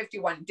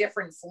 251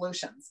 different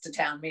solutions to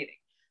town meeting.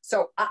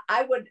 So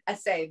I would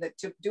say that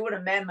to do an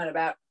amendment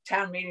about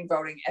town meeting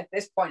voting at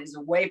this point is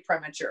way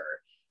premature,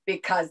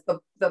 because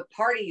the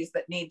parties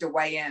that need to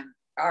weigh in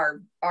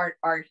are there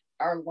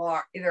are a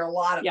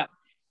lot of them.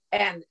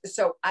 And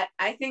so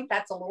I think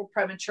that's a little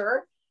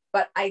premature,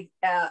 but and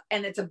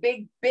it's a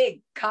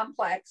big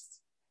complex.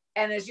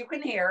 And as you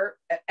can hear,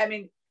 I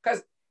mean,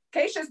 because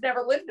Keisha's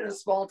never lived in a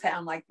small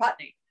town like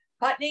Putney.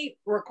 Putney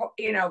town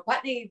meeting.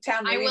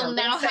 I will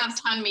now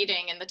have town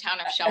meeting in the town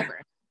of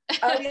Shelburne.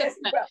 Oh yes,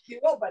 you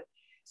will. But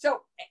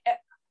so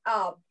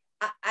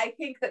I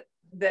think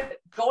that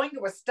going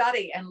to a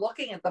study and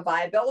looking at the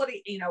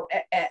viability,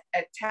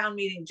 at town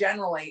meeting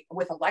generally,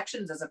 with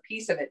elections as a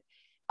piece of it,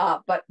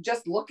 but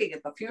just looking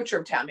at the future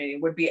of town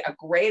meeting would be a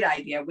great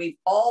idea. We've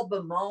all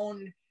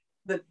bemoaned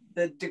the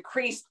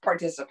decreased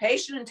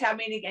participation in town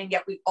meeting, and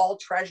yet we all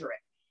treasure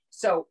it.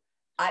 So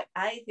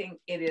I think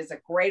it is a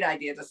great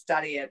idea to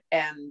study it,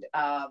 and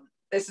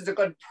this is a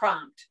good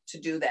prompt to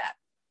do that.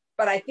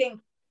 But I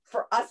think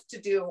for us to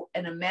do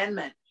an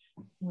amendment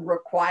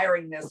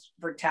requiring this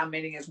for town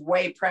meeting is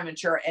way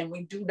premature, and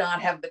we do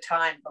not have the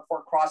time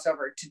before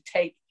crossover to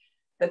take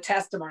the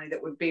testimony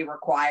that would be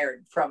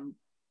required from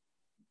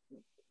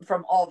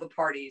all the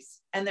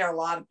parties, and there are a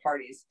lot of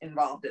parties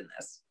involved in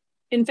this.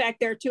 In fact,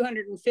 there are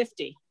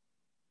 250.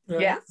 Right.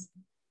 Yes.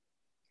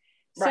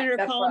 Senator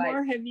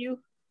Collmore, have you?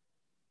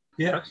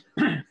 Yes,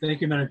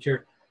 thank you, Madam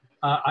Chair.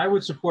 I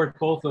would support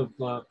both of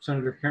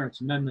Senator Parent's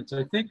amendments.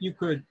 I think you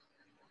could,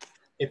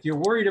 if you're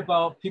worried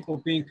about people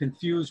being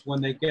confused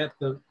when they get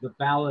the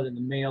ballot in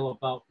the mail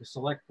about the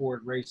select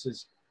board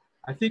races,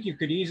 I think you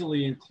could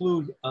easily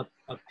include a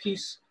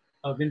piece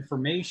of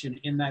information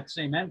in that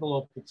same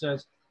envelope that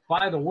says,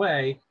 by the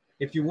way,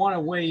 if you want to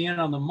weigh in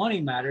on the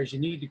money matters, you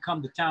need to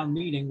come to town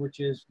meeting,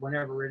 which is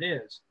whenever it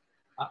is.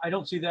 I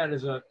don't see that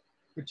as a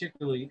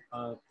particularly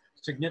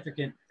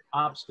significant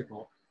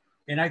obstacle.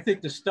 And I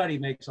think the study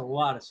makes a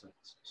lot of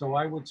sense. So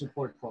I would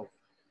support both.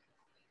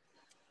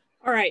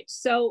 All right.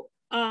 So,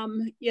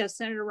 yes,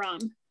 Senator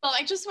Rahm. Well,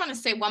 I just want to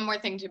say one more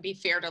thing to be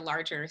fair to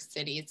larger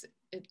cities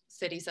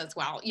as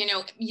well.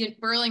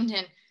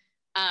 Burlington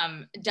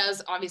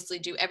does obviously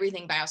do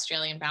everything by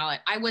Australian ballot.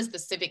 I was the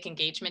civic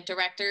engagement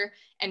director,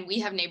 and we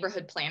have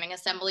neighborhood planning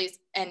assemblies,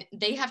 and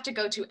they have to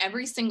go to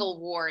every single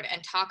ward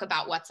and talk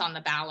about what's on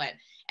the ballot.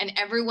 And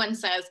everyone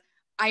says,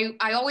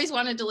 I always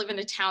wanted to live in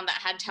a town that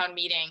had town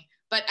meeting,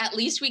 but at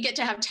least we get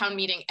to have town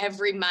meeting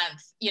every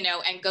month,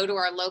 and go to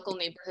our local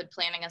neighborhood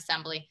planning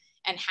assembly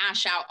and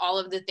hash out all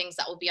of the things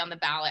that will be on the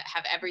ballot,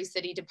 have every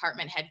city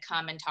department head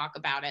come and talk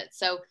about it.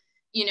 So,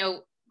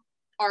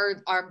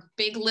 our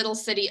big little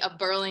city of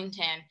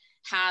Burlington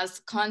has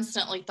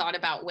constantly thought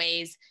about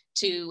ways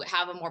to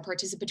have a more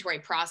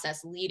participatory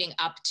process leading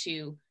up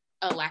to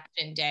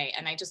election day.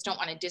 And I just don't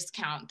want to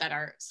discount that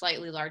our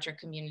slightly larger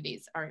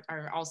communities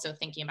are also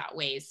thinking about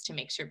ways to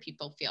make sure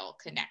people feel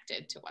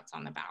connected to what's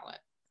on the ballot.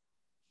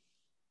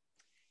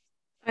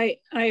 I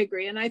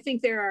agree. And I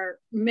think there are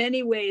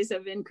many ways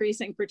of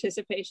increasing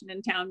participation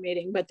in town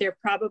meeting, but they're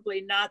probably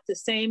not the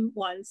same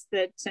ones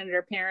that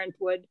Senator Parent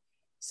would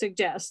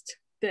suggest.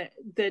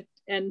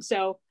 And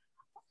so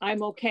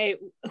I'm okay.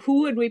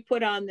 Who would we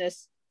put on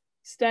this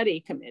study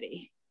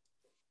committee?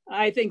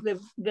 I think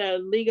the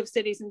League of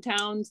Cities and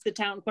Towns, the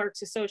Town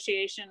Clerks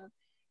Association,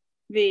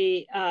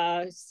 the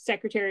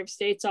Secretary of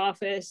State's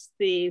office,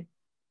 the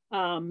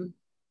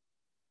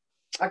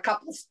a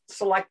couple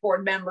select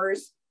board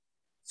members,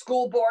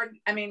 school board.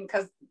 I mean,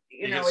 because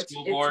you know, it's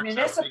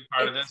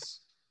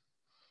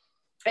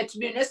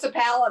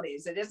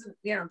municipalities. It isn't,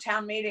 you know,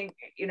 town meeting.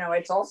 You know,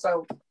 it's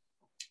also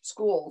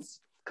schools,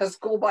 because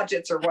school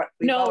budgets are what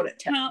we vote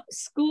at.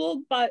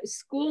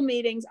 School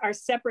meetings are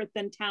separate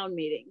than town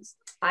meetings.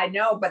 I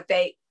know, but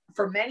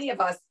for many of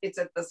us, it's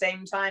at the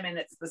same time and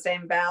it's the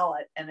same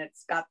ballot and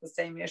it's got the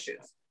same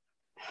issues.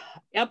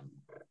 Yep,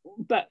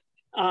 but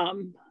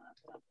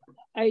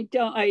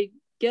I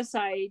guess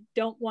I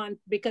don't want,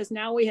 because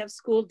now we have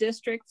school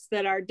districts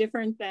that are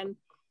different than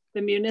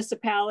the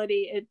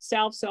municipality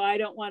itself. So I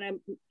don't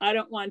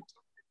want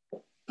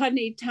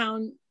Putney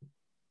Town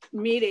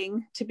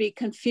Meeting to be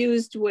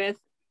confused with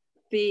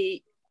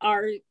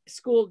our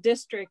school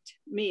district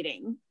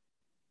meeting,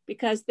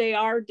 because they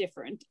are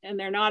different and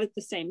they're not at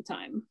the same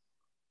time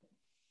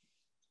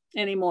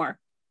anymore,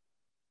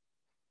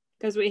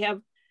 because we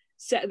have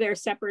they're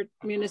separate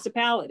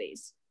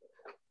municipalities,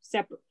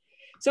 separate.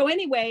 So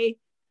anyway,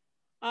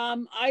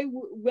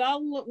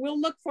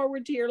 we'll look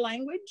forward to your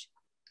language.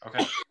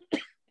 Okay.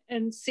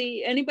 And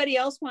see, anybody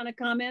else want to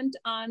comment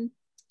on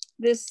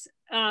this,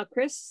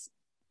 Chris?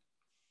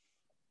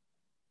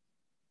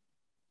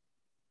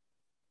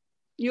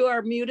 You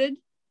are muted.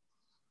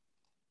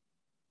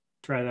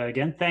 Try that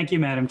again. Thank you,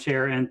 Madam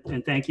Chair, and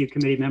thank you,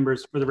 committee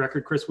members. For the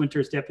record, Chris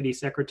Winters, Deputy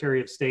Secretary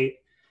of State.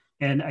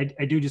 And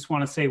I do just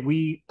want to say,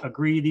 we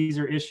agree these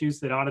are issues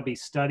that ought to be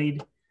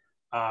studied.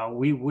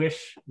 We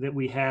wish that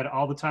we had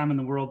all the time in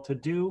the world to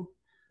do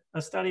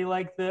a study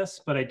like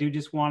this, but I do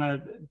just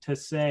want to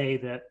say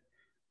that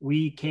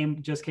we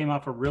just came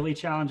off a really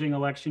challenging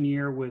election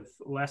year with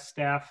less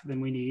staff than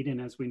we need. And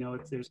as we know,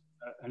 there's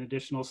an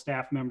additional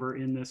staff member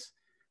in this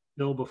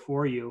bill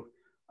before you.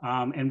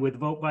 And with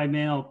vote by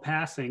mail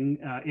passing,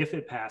 if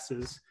it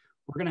passes,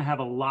 we're going to have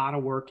a lot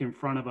of work in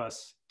front of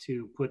us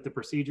to put the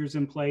procedures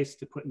in place,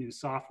 to put new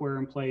software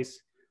in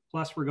place.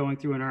 Plus, we're going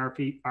through an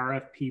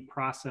RFP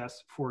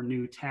process for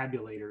new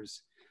tabulators.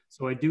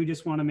 So I do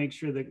just want to make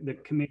sure that the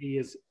committee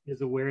is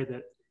aware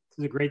that this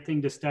is a great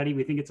thing to study.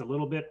 We think it's a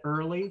little bit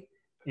early.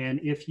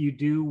 And if you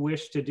do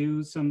wish to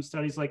do some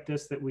studies like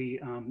this, that we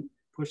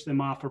push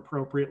them off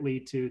appropriately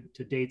to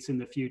dates in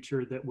the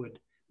future that would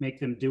make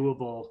them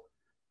doable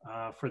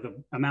for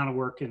the amount of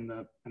work and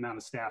the amount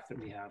of staff that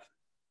we have.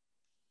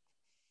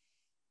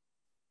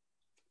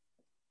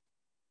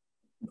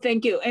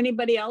 Thank you.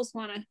 Anybody else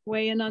want to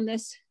weigh in on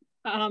this?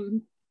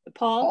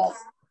 Paul?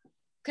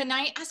 Can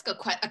I ask a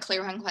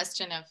clarifying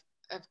question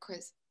of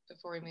Chris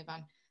before we move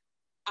on?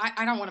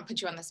 I don't want to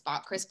put you on the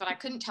spot, Chris, but I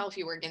couldn't tell if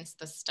you were against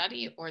the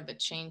study or the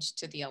change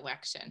to the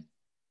election.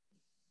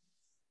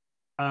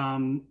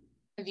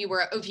 If you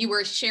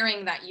were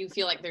sharing that you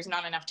feel like there's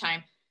not enough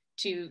time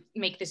to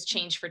make this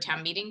change for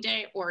town meeting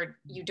day, or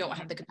you don't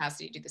have the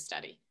capacity to do the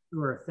study?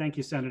 Sure, thank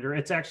you, Senator.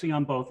 It's actually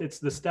on both. It's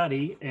the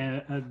study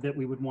that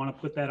we would want to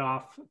put that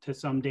off to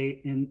some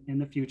date in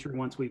the future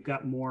once we've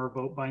got more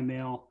vote by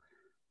mail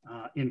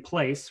in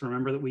place.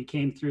 Remember that we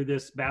came through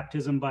this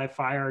baptism by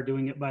fire,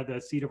 doing it by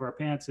the seat of our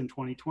pants in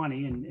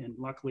 2020, and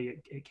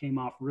luckily it came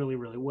off really,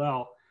 really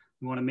well.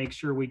 We want to make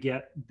sure we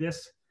get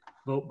this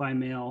vote by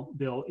mail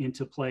bill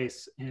into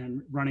place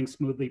and running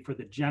smoothly for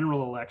the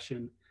general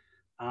election.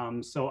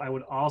 So I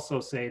would also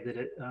say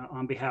that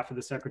on behalf of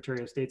the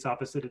Secretary of State's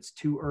office, that it's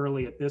too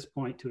early at this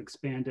point to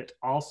expand it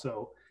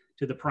also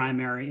to the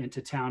primary and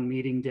to town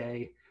meeting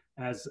day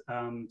as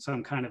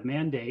some kind of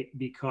mandate,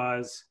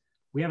 because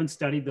we haven't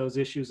studied those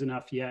issues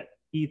enough yet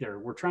either.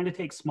 We're trying to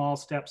take small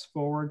steps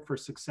forward for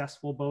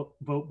successful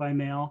vote by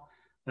mail.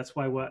 That's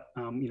why what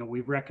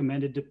we've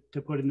recommended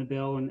to put in the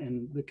bill,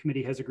 and the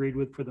committee has agreed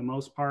with for the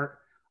most part,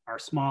 are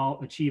small,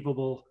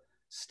 achievable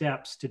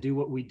steps to do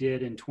what we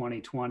did in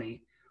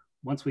 2020.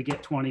 Once we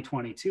get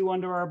 2022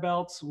 under our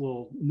belts,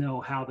 we'll know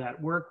how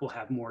that worked. We'll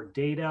have more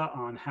data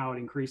on how it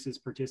increases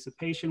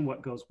participation,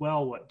 what goes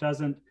well, what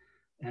doesn't.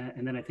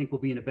 And then I think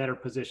we'll be in a better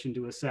position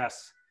to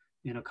assess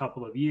in a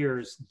couple of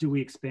years, do we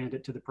expand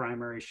it to the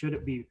primary? Should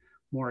it be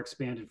more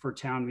expanded for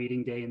town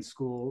meeting day and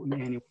school and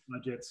annual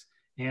budgets?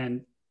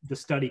 And the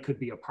study could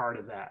be a part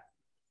of that.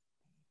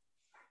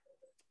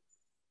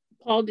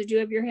 Paul, did you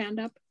have your hand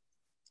up?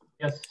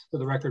 Yes, for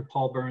the record,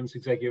 Paul Burns,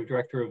 Executive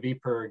Director of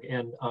VPIRG.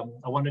 And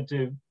I wanted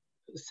to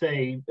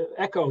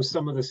echo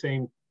some of the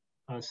same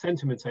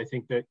sentiments I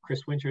think that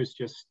Chris Winters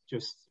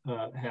just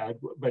had,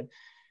 but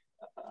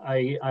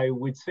I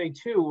would say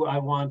too, I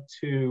want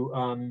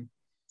to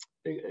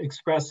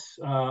express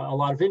a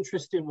lot of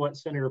interest in what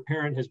Senator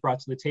Parent has brought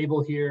to the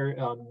table here,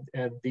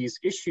 and these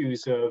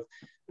issues of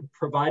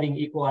providing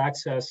equal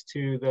access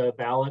to the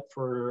ballot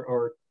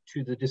or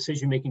to the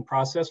decision-making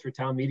process for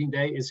town meeting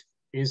day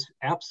is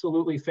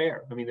absolutely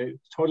fair. I mean, they're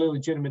totally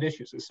legitimate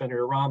issues, as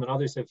Senator Rahm and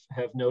others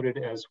have noted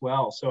as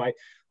well. So I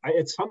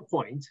at some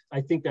point, I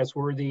think that's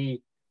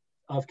worthy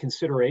of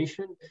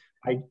consideration.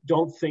 I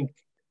don't think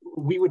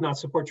we would not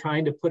support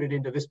trying to put it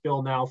into this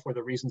bill now for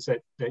the reasons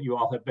that you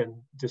all have been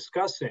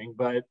discussing,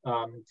 but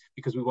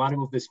because we want to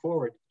move this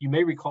forward. You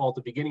may recall at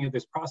the beginning of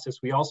this process,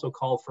 we also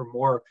called for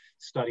more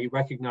study,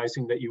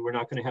 recognizing that you were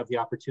not going to have the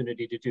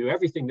opportunity to do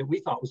everything that we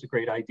thought was a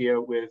great idea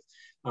with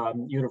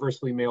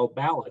universally mailed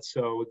ballots.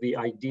 So the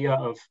idea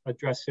of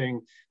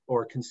addressing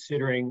or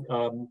considering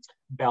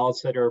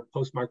ballots that are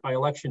postmarked by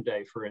Election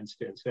Day, for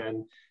instance,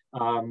 and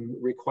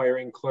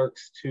requiring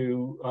clerks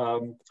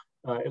to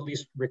at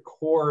least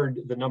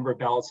record the number of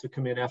ballots that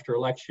come in after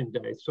Election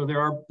Day. So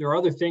there are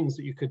other things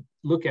that you could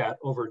look at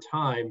over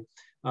time.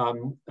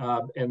 And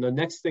the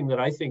next thing that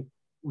I think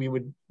we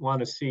would want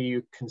to see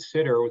you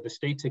consider, or the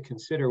state to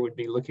consider, would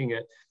be looking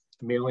at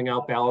mailing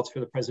out ballots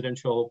for the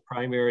presidential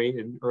primary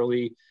in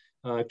early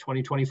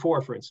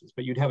 2024, for instance.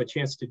 But you'd have a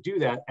chance to do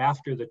that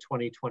after the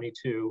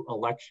 2022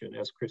 election,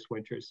 as Chris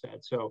Winters said.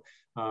 So,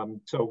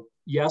 so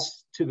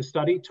yes to the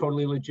study,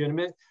 totally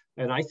legitimate.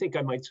 And I think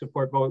I might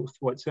support both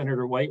what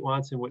Senator White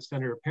wants and what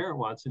Senator Parent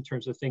wants in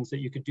terms of things that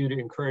you could do to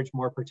encourage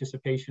more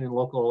participation in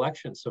local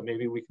elections. So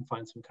maybe we can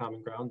find some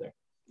common ground there.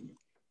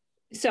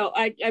 So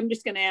I'm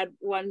just going to add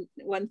one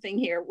thing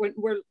here.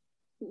 We're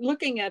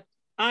looking at,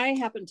 I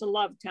happen to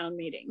love town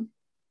meeting,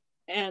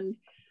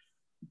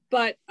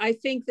 but I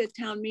think that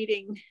town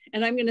meeting,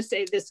 and I'm going to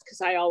say this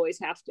because I always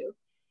have to,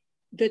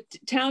 the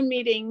town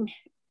meeting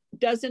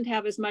doesn't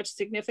have as much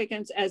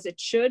significance as it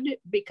should,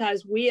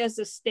 because we as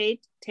a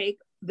state take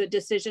the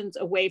decisions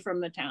away from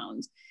the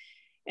towns.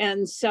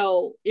 And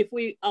so if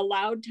we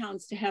allowed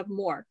towns to have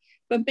more,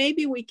 but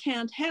maybe we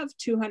can't have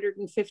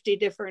 250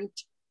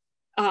 different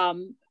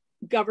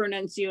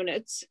governance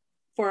units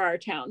for our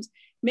towns.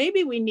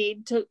 Maybe we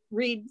need to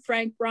read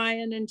Frank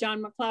Bryan and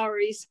John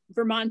McClowery's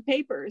Vermont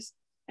papers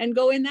and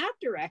go in that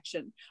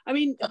direction. I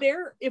mean,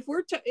 if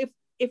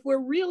we're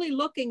really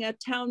looking at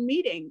town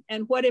meeting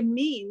and what it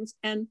means,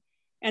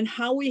 and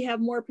how we have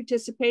more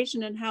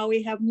participation and how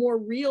we have more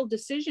real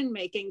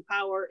decision-making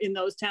power in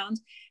those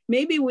towns,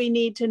 maybe we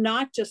need to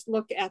not just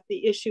look at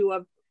the issue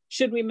of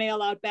should we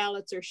mail out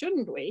ballots or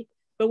shouldn't we,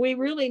 but we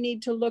really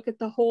need to look at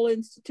the whole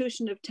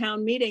institution of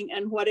town meeting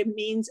and what it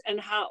means and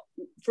how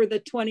for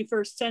the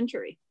 21st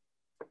century.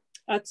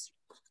 That's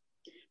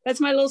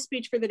my little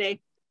speech for the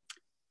day.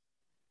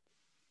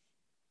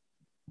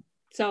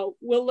 So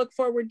we'll look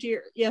forward to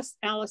your, yes,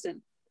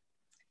 Allison.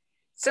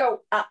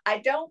 So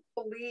I don't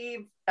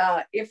believe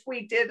if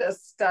we did a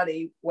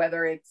study,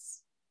 whether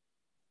it's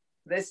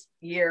this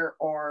year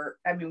or,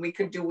 I mean, we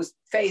could do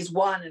phase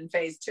 1 and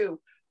phase 2.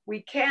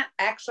 We can't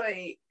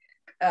actually,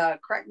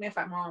 correct me if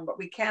I'm wrong, but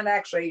we can't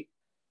actually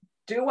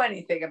do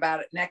anything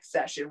about it next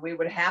session. We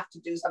would have to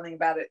do something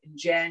about it in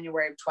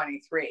January of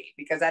 23,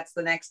 because that's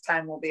the next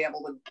time we'll be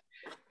able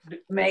to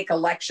make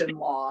election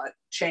law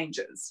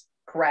changes,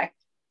 correct?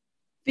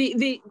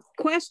 The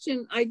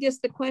question, I guess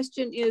the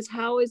question is,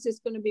 how is this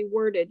going to be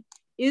worded?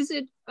 Is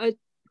it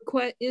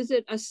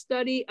a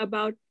study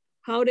about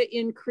how to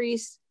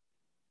increase,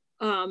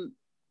 how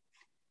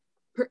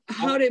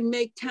to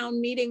make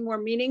town meeting more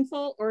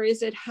meaningful? Or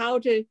is it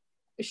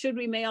should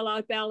we mail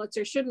out ballots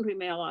or shouldn't we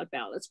mail out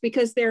ballots?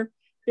 Because they're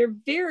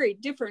very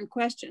different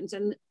questions.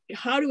 And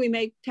how do we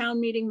make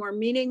town meeting more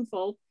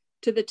meaningful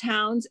to the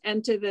towns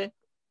and to the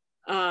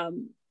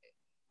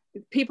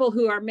people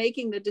who are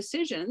making the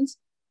decisions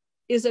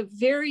is a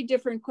very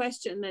different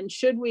question than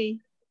should we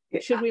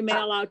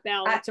mail out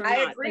ballots or not.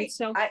 I agree. And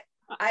so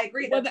I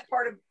agree. That's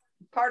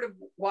part of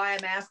why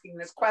I'm asking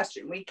this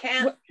question. We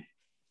can't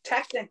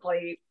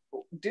technically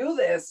do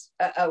this,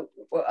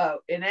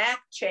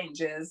 enact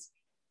changes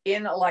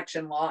in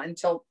election law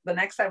until the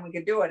next time we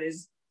could do it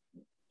is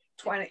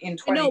in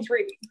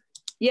 23.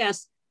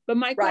 Yes, but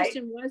my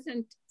question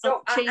wasn't.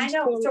 So I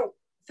know. So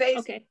phase.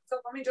 Okay. So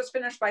let me just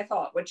finish my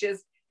thought, which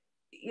is,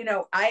 you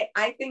know,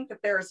 I think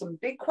that there are some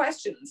big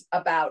questions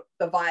about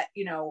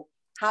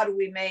how do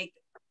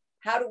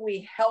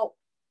we help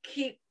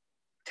keep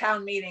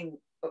town meeting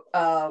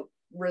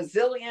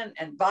resilient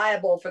and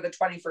viable for the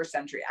 21st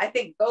century? I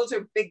think those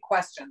are big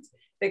questions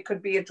that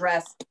could be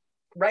addressed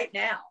right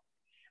now.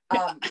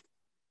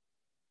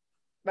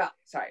 Well,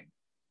 sorry,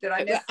 did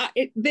I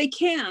miss? They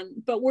can,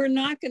 but we're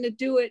not going to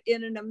do it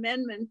in an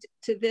amendment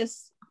to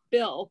this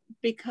bill,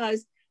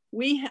 because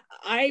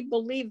I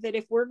believe that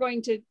if we're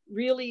going to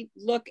really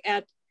look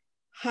at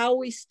how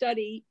we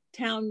study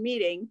town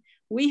meeting,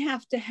 we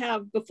have to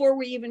have, before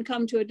we even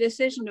come to a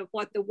decision of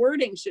what the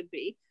wording should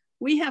be,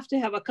 we have to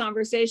have a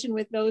conversation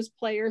with those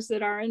players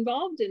that are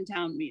involved in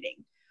town meeting.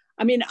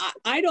 I mean,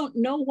 I don't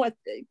know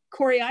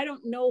Corey, I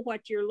don't know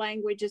what your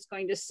language is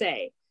going to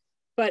say,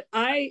 but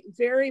I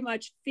very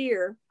much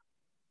fear,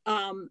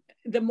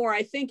 the more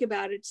I think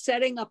about it,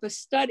 setting up a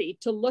study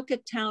to look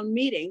at town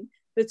meeting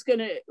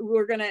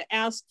we're gonna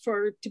ask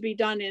for to be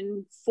done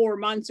in 4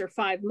 months or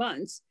 5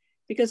 months,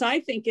 because I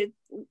think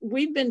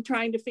we've been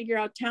trying to figure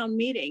out town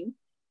meeting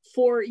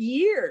for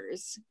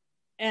years,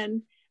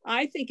 and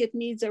I think it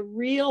needs a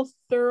real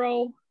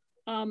thorough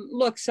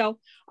look. So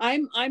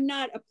I'm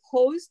not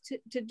opposed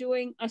to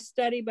doing a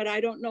study, but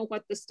I don't know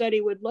what the study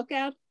would look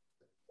at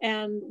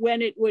and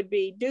when it would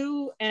be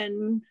due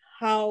and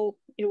how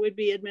it would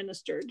be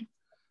administered.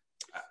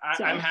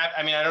 I'm happy.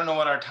 I mean, I don't know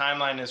what our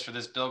timeline is for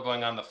this bill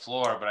going on the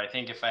floor, but I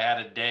think if I had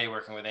a day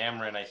working with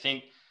Ameren, I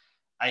think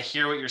I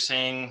hear what you're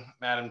saying,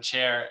 Madam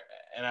Chair,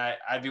 and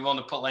I'd be willing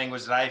to put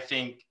language that I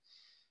think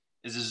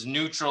is as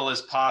neutral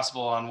as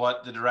possible on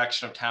what the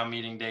direction of town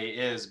meeting day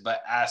is,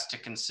 but asked to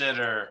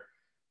consider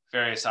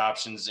various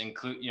options,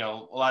 include, a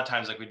lot of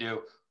times like we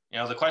do,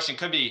 the question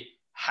could be,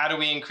 how do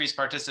we increase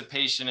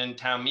participation in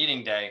town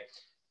meeting day?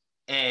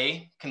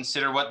 A,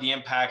 consider what the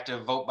impact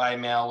of vote by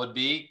mail would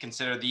be.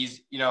 Consider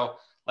these,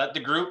 let the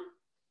group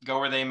go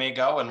where they may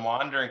go and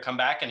wander and come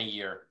back in a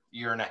year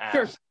and a half.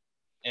 Sure.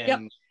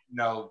 And,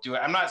 do it.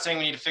 I'm not saying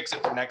we need to fix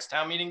it for next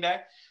town meeting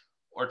day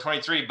or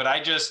 23, but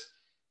I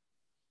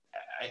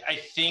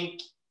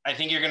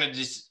think you're going to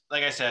just,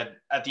 like I said,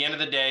 at the end of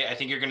the day, I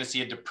think you're going to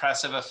see a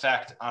depressive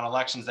effect on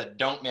elections that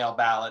don't mail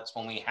ballots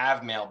when we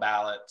have mail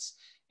ballots,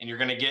 and you're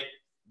going to get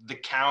the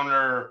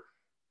counter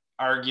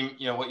argument,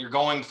 what you're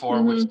going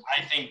for, which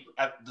I think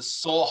at the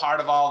sole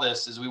heart of all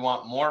this is we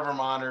want more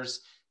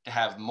Vermonters to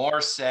have more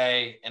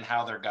say in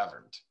how they're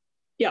governed.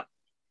 Yeah,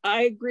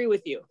 I agree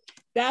with you.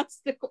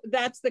 That's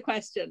the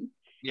question.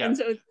 Yeah.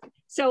 And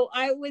so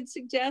I would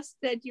suggest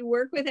that you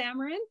work with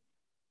Ameren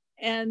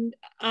and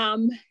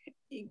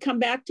come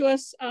back to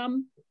us.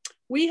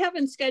 We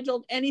haven't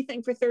scheduled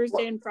anything for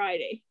Thursday and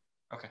Friday.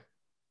 Okay.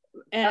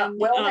 And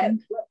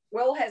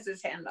Will has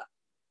his hand up.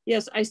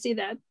 Yes, I see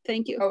that.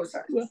 Thank you. Oh,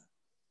 sorry.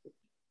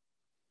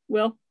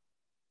 Will.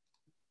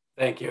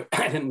 Thank you.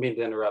 I didn't mean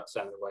to interrupt,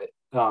 Senator White.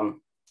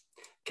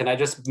 Can I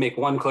just make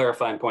one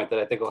clarifying point that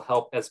I think will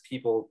help as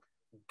people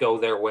go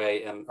their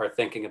way and are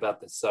thinking about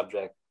this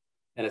subject?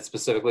 And it's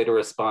specifically to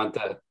respond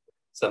to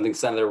something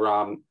Senator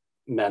Rahm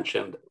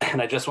mentioned.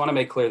 And I just want to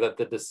make clear that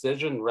the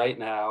decision right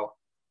now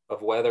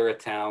of whether a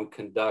town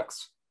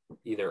conducts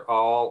either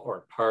all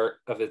or part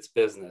of its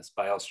business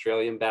by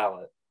Australian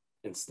ballot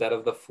instead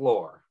of the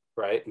floor,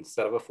 right?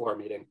 Instead of a floor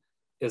meeting,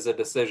 is a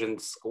decision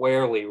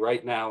squarely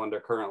right now under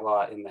current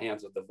law in the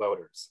hands of the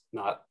voters,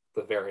 not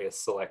the various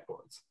select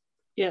boards.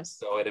 Yes.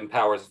 So it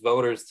empowers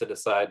voters to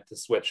decide to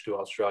switch to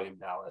Australian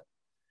ballot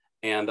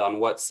and on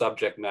what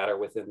subject matter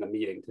within the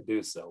meeting to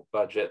do so: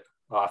 budget,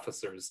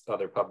 officers,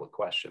 other public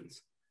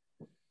questions.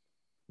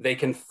 They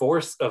can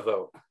force a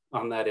vote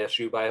on that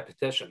issue by a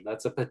petition.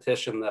 That's a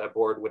petition that a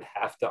board would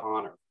have to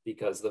honor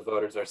because the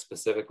voters are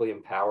specifically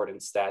empowered in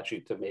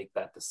statute to make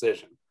that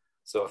decision.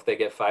 So if they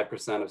get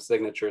 5% of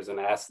signatures and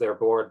ask their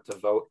board to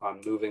vote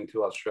on moving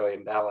to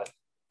Australian ballot,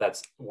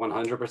 that's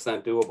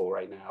 100% doable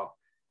right now.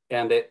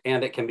 And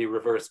it can be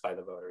reversed by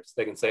the voters.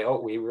 They can say, oh,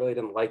 we really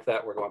didn't like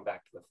that, we're going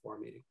back to the floor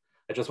meeting.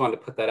 I just wanted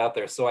to put that out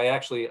there. So I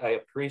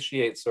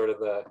appreciate sort of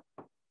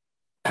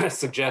the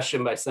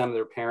suggestion by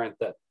Senator Parent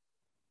that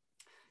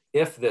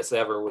if this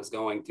ever was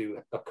going to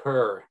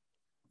occur,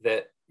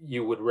 that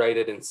you would write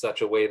it in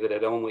such a way that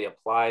it only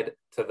applied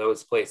to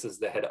those places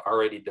that had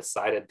already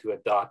decided to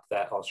adopt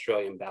that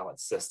Australian ballot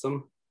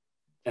system.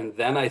 And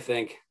then I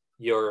think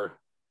you're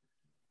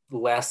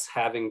less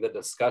having the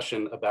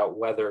discussion about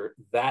whether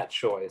that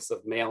choice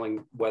of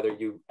mailing, whether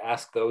you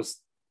ask those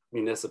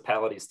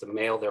municipalities to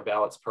mail their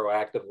ballots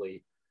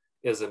proactively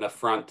is an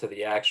affront to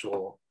the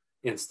actual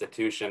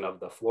institution of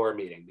the floor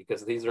meeting,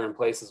 because these are in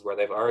places where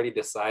they've already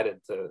decided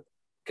to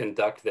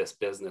conduct this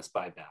business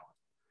by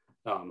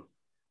ballot.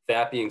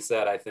 That being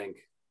said, I think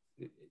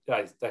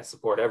I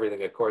support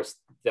everything, of course,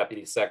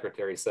 Deputy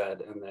Secretary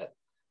said, and that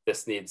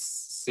this needs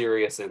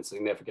serious and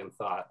significant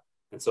thought.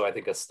 And so I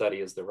think a study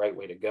is the right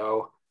way to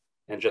go.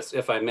 And just,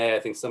 if I may, I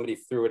think somebody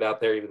threw it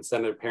out there, even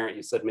Senator Parent,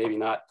 you said maybe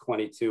not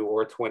 22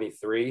 or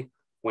 23.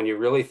 When you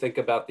really think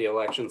about the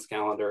elections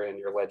calendar and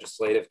your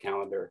legislative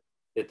calendar,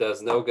 it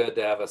does no good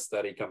to have a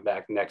study come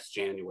back next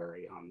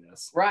January on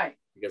this. Right.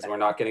 Because we're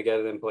not going to get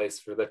it in place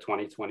for the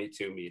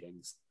 2022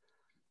 meetings.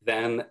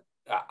 Then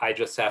I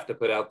just have to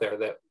put out there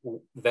that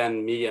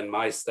then me and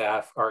my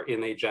staff are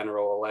in a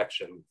general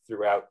election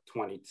throughout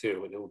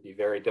 22, and it will be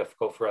very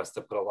difficult for us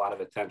to put a lot of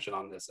attention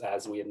on this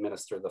as we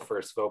administer the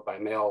first vote by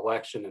mail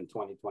election in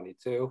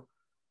 2022.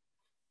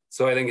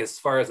 So I think as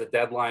far as a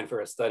deadline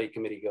for a study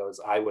committee goes,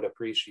 I would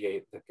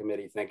appreciate the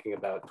committee thinking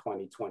about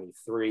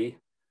 2023.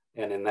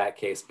 And in that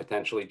case,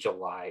 potentially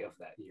July of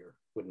that year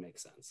would make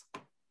sense.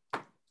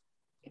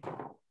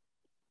 All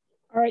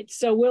right,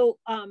 so we'll,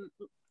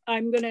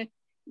 I'm gonna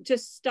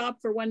just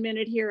stop for 1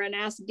 minute here and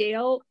ask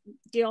Gail.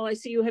 Gail, I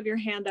see you have your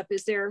hand up.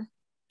 Is there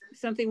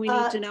something we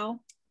need to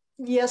know?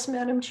 Yes,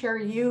 Madam Chair,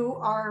 you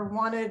are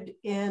wanted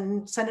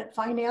in Senate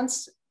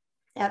Finance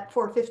at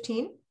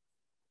 4:15.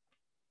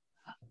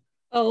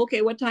 Oh,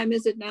 okay, what time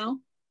is it now?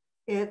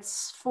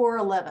 It's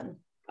 4:11.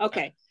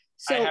 Okay.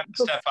 So I have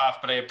to step off,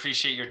 but I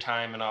appreciate your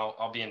time and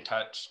I'll be in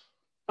touch.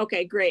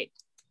 Okay, great.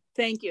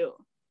 Thank you.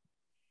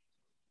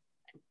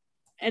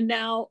 And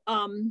now,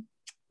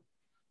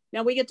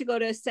 now we get to go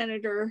to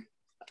Senator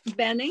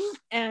Benning.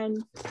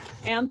 And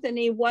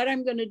Anthony, what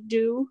I'm going to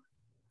do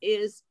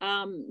is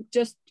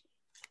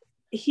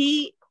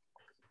we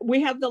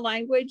have the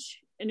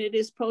language and it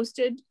is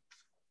posted.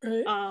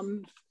 Right.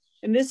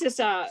 And this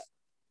is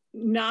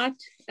not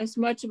as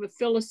much of a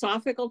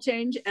philosophical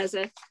change as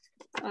a,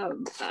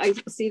 I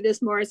see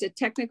this more as a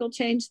technical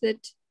change that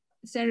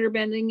Senator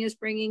Bending is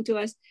bringing to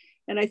us.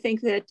 And I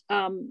think that,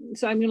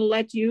 so I'm going to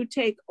let you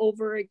take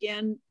over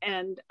again.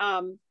 And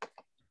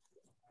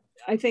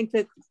I think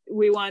that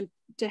we want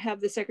to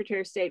have the Secretary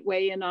of State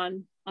weigh in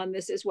on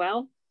this as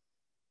well.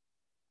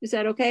 Is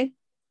that okay?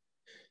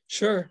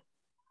 Sure.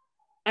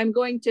 I'm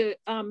going to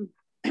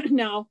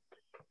now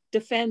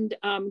defend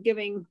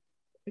giving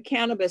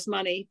cannabis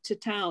money to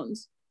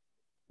towns.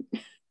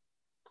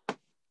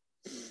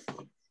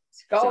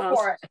 Go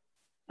for it.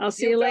 I'll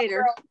see you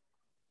later.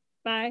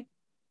 Bye.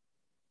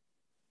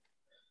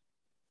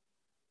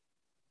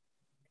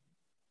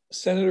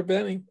 Senator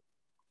Benning,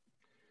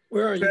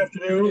 where are you? Good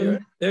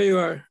afternoon. There you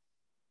are.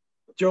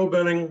 Joe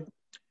Benning,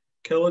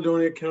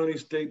 Caledonia County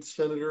State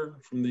Senator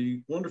from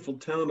the wonderful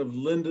town of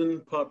Linden,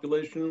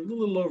 population a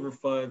little over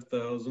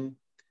 5,000,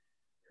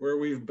 where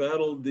we've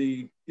battled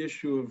the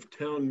issue of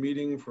town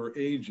meeting for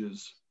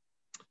ages.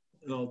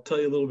 And I'll tell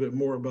you a little bit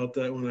more about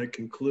that when I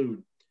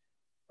conclude.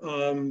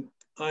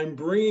 I'm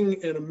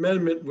bringing an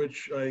amendment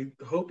which I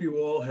hope you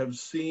all have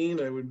seen.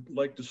 I would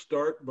like to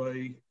start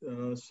by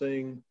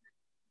saying,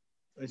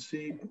 I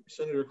see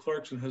Senator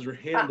Clarkson has her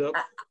hand up.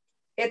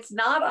 It's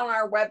not on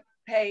our web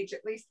page.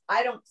 At least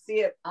I don't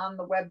see it on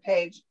the web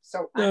page.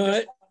 So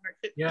no,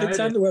 it's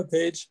on the web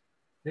page.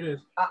 It is.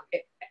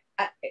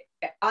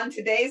 On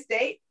today's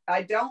date,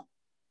 I don't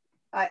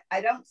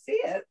see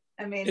it.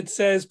 I mean, it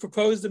says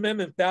proposed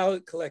amendment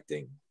ballot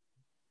collecting.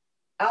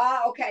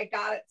 Okay,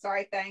 got it.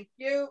 Sorry, thank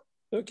you.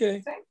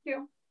 Okay. Thank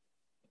you.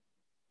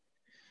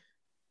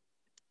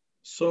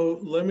 So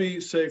let me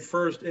say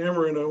first,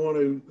 Amarin, I want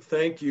to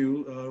thank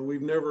you.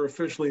 We've never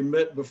officially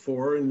met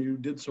before, and you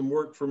did some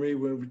work for me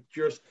when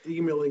just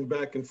emailing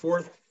back and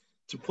forth.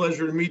 It's a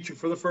pleasure to meet you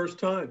for the first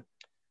time.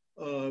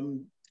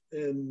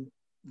 And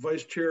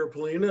Vice Chair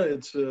Polina,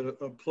 it's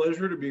a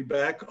pleasure to be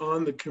back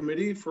on the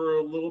committee for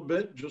a little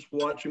bit. Just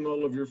watching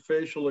all of your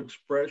facial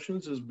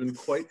expressions has been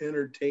quite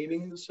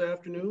entertaining this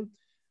afternoon.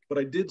 But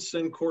I did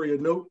send Corey a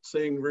note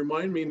saying,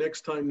 remind me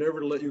next time never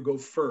to let you go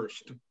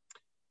first.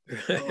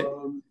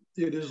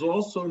 It is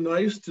also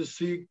nice to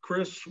see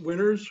Chris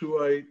Winters,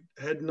 who I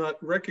had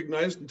not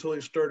recognized until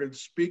he started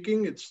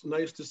speaking. It's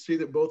nice to see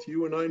that both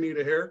you and I need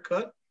a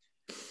haircut.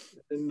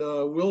 And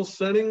Will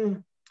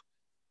Senning,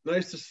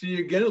 nice to see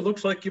you again. It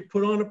looks like you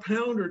put on a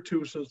pound or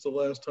two since the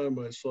last time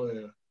I saw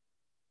you.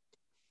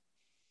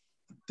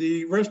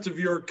 The rest of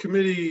your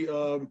committee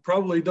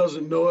probably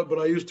doesn't know it, but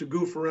I used to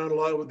goof around a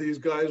lot with these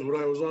guys when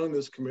I was on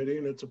this committee,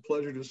 and it's a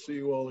pleasure to see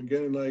you all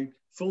again. And I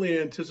fully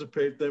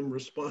anticipate them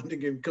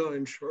responding in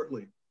kind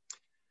shortly.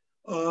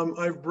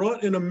 I've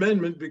brought an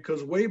amendment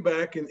because way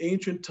back in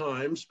ancient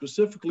times,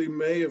 specifically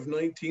May of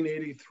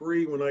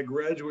 1983, when I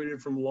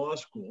graduated from law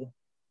school,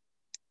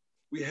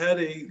 we had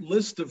a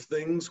list of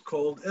things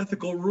called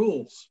ethical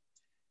rules.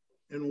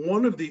 And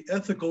one of the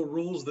ethical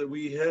rules that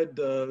we had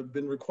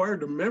been required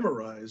to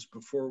memorize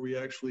before we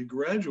actually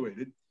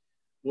graduated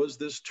was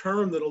this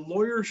term that a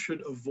lawyer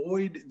should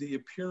avoid the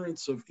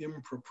appearance of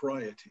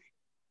impropriety.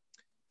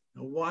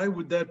 Now, why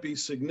would that be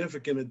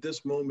significant at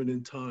this moment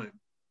in time?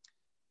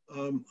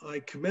 I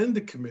commend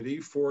the committee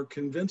for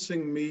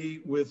convincing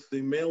me with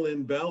the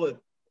mail-in ballot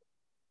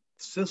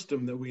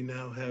system that we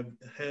now have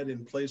had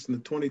in place in the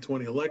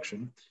 2020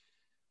 election,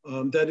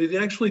 that it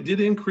actually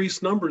did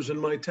increase numbers in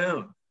my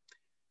town.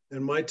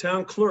 And my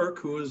town clerk,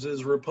 who is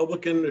as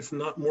Republican, if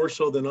not more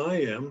so than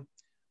I am,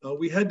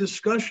 we had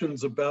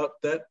discussions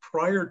about that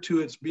prior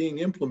to its being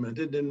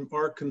implemented and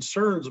our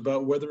concerns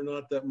about whether or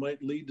not that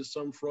might lead to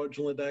some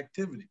fraudulent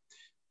activity.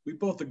 We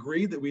both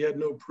agreed that we had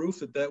no proof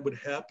that that would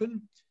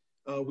happen.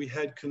 We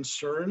had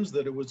concerns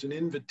that it was an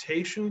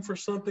invitation for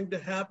something to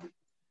happen,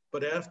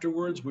 but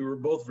afterwards we were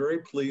both very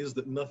pleased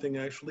that nothing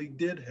actually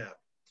did happen.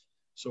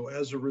 So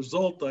as a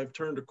result, I've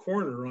turned a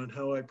corner on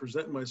how I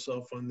present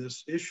myself on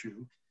this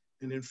issue.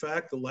 And in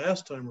fact, the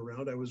last time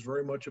around, I was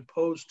very much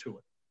opposed to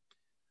it.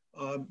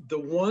 The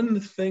one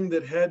thing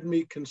that had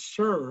me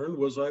concerned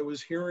was I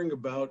was hearing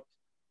about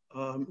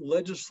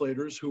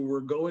legislators who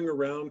were going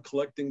around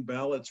collecting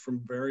ballots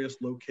from various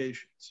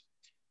locations.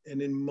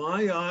 And in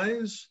my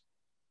eyes,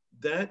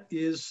 that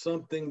is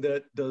something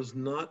that does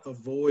not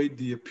avoid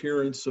the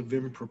appearance of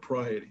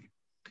impropriety.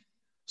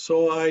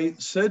 So I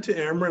said to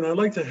Amarin, I'd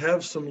like to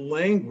have some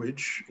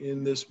language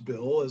in this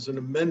bill as an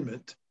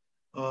amendment,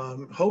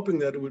 hoping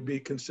that it would be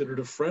considered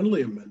a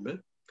friendly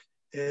amendment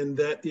and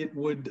that it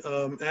would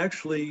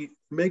actually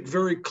make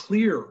very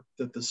clear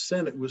that the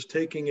Senate was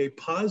taking a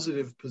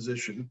positive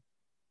position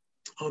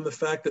on the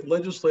fact that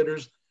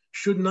legislators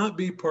should not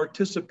be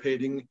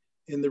participating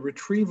in the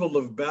retrieval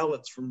of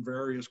ballots from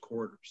various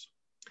quarters.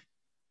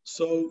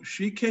 So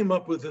she came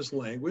up with this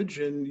language,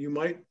 and you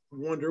might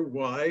wonder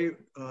why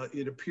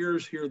it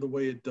appears here the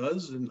way it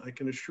does. And I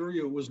can assure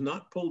you it was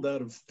not pulled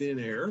out of thin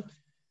air.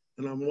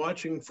 And I'm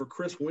watching for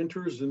Chris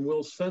Winters and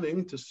Will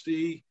Senning to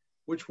see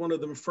which one of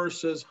them first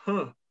says,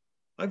 huh,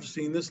 I've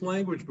seen this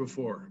language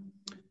before.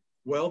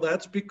 Well,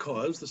 that's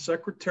because the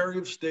Secretary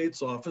of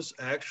State's office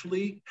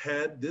actually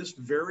had this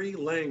very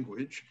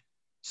language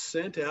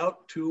sent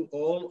out to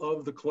all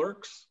of the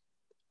clerks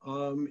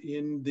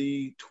in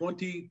the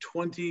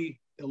 2020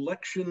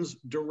 elections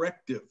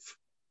directive.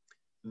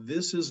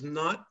 This is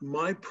not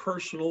my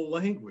personal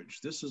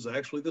language. This is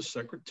actually the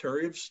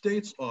Secretary of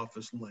State's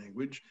office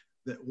language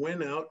that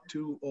went out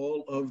to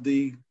all of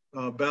the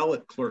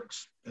ballot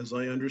clerks, as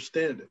I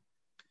understand it.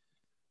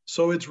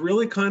 So it's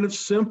really kind of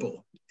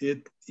simple.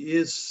 It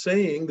is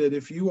saying that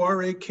if you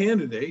are a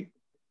candidate,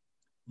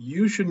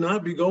 you should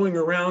not be going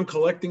around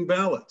collecting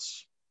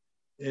ballots.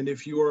 And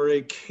if you are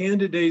a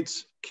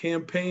candidate's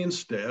campaign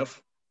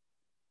staff,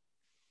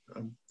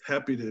 I'm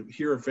happy to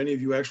hear if any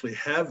of you actually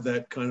have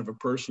that kind of a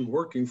person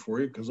working for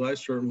you, because I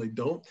certainly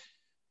don't.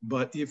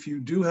 But if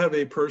you do have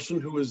a person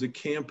who is a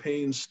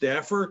campaign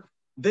staffer,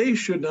 they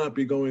should not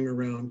be going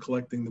around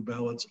collecting the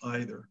ballots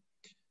either.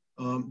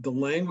 The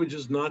language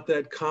is not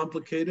that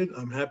complicated.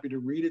 I'm happy to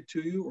read it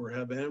to you or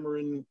have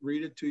Amarin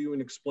read it to you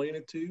and explain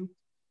it to you.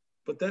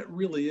 But that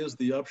really is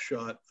the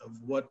upshot of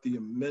what the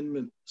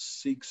amendment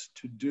seeks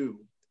to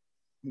do.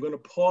 I'm going to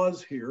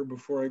pause here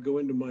before I go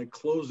into my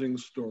closing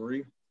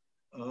story.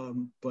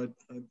 But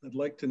I'd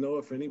like to know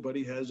if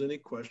anybody has any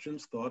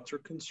questions, thoughts, or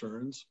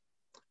concerns.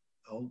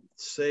 I'll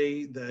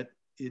say that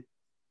it,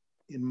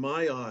 in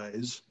my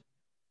eyes,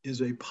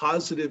 is a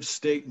positive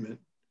statement.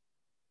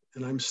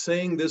 And I'm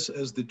saying this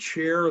as the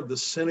chair of the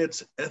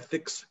Senate's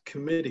Ethics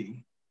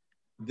Committee.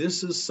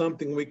 This is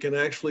something we can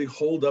actually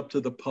hold up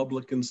to the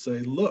public and say,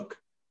 look,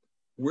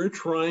 we're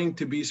trying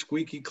to be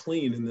squeaky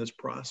clean in this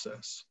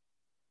process.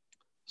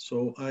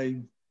 So I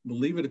will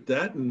leave it at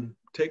that and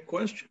take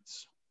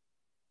questions.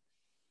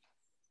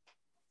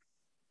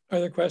 Are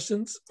there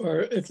questions?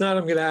 Or if not,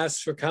 I'm going to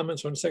ask for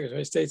comments from the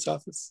Secretary of State's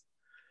office.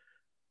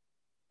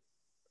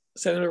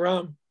 Senator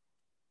Rahm.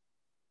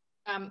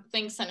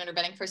 Thanks, Senator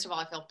Benning. First of all,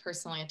 I feel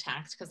personally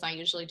attacked because I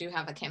usually do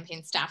have a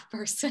campaign staff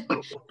person,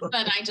 but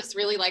I just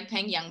really like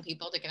paying young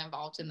people to get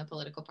involved in the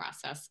political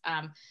process.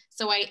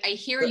 So I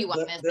hear you on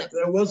this.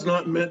 That was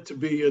not meant to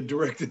be a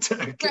direct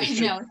attack. Right,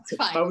 no, it's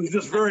fine. I was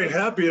just very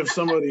happy if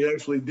somebody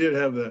actually did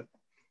have that.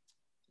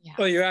 Yeah.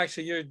 Well, you're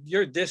actually,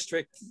 your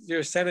district,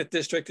 your Senate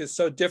district is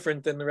so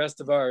different than the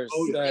rest of ours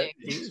that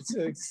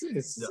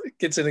it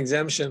gets an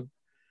exemption.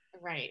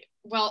 Right.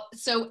 Well,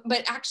 so,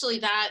 but actually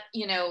that,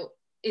 you know,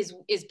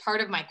 is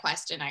part of my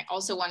question. I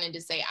also wanted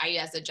to say, I,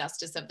 as a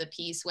justice of the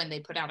peace, when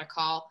they put out a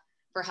call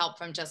for help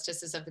from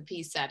justices of the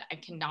peace, said I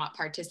cannot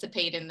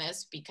participate in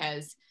this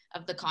because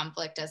of the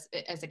conflict as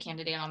a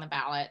candidate on the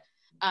ballot.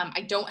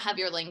 I don't have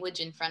your language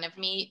in front of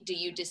me. Do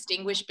you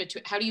distinguish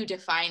between, how do you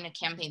define a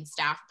campaign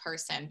staff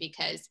person?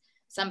 Because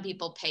some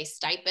people pay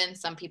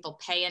stipends, some people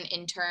pay an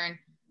intern,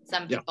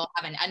 some people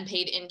have an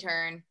unpaid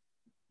intern.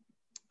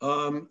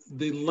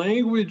 The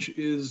language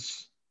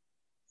is,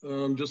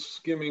 just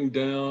skimming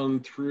down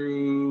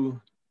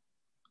through,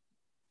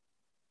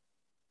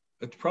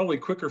 it's probably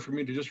quicker for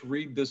me to just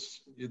read this.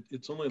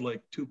 It's only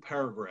like 2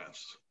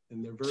 paragraphs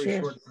and they're very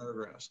short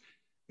paragraphs.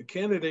 The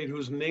candidate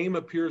whose name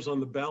appears on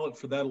the ballot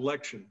for that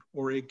election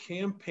or a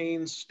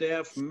campaign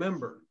staff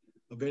member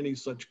of any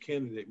such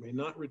candidate may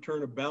not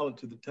return a ballot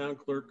to the town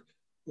clerk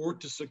or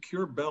to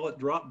secure ballot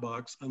drop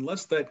box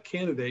unless that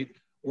candidate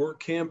or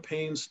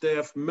campaign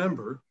staff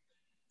member,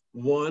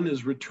 1,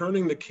 is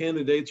returning the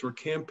candidate's or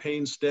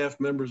campaign staff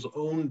member's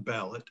own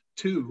ballot.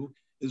 2,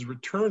 is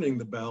returning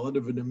the ballot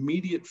of an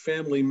immediate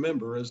family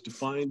member as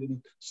defined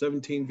in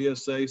 17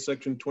 VSA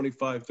section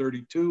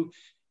 2532,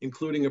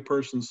 including a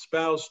person's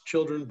spouse,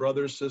 children,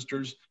 brothers,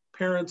 sisters,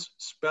 parents,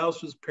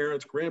 spouses,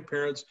 parents,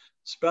 grandparents,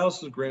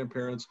 spouses,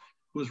 grandparents,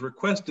 who has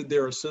requested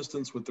their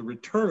assistance with the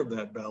return of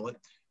that ballot.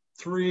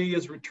 3,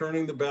 is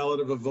returning the ballot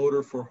of a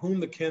voter for whom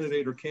the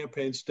candidate or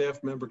campaign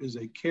staff member is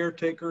a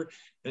caretaker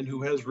and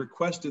who has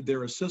requested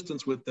their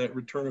assistance with that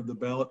return of the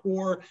ballot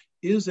or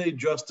is a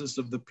justice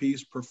of the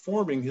peace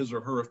performing his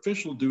or her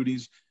official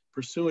duties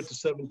pursuant to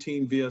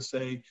 17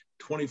 VSA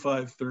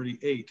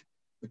 2538.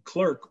 The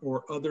clerk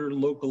or other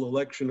local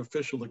election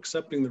official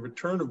accepting the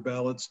return of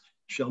ballots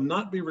shall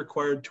not be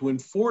required to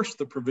enforce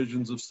the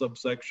provisions of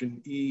subsection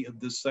E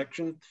of this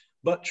section,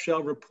 but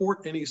shall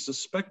report any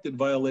suspected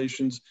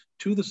violations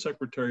to the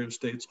Secretary of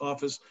State's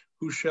office,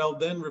 who shall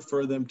then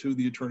refer them to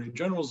the Attorney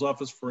General's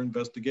office for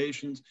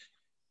investigations.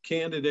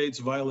 Candidates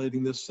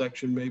violating this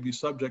section may be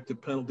subject to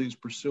penalties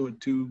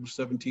pursuant to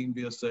 17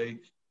 VSA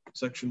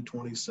section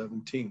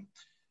 2017.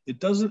 It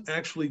doesn't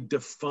actually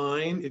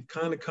define, it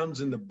kind of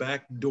comes in the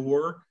back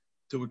door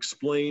to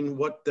explain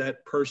what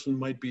that person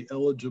might be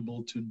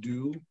eligible to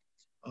do.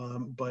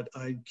 But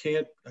I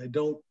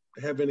don't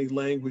have any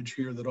language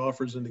here that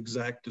offers an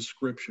exact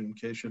description,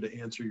 Keisha, to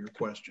answer your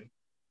question.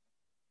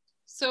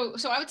 So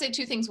I would say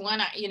 2 things. One,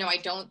 I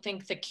don't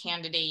think the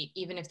candidate,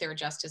 even if they're a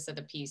justice of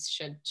the peace,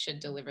 should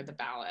deliver the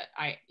ballot.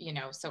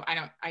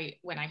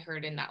 When I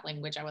heard in that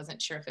language, I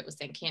wasn't sure if it was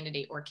saying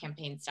candidate or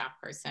campaign staff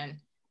person.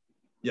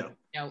 Yeah.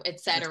 Et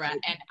cetera.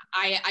 And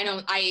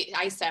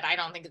I said, I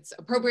don't think it's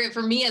appropriate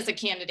for me as a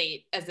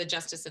candidate, as a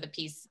justice of the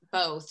peace,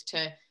 both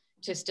to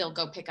to still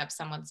go pick up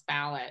someone's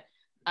ballot.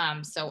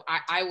 So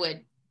I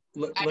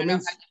don't know how you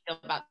feel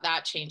about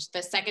that change.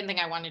 The second thing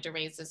I wanted to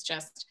raise is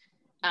just,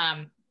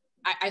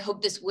 I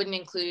hope this wouldn't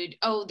include,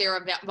 oh, they're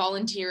a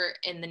volunteer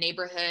in the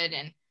neighborhood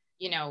and,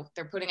 you know,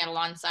 they're putting out a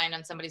lawn sign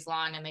on somebody's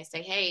lawn and they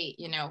say, hey,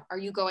 you know, are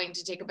you going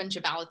to take a bunch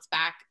of ballots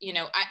back? You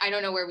know, I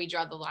don't know where we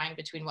draw the line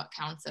between what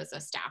counts as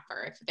a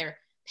staffer, if they're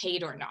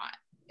paid or not,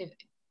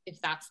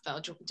 if that's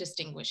the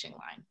distinguishing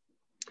line.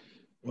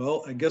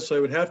 Well, I guess I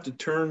would have to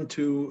turn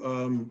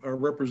to our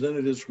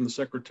representatives from the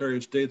Secretary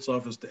of State's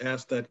office to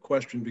ask that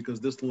question, because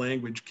this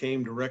language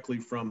came directly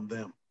from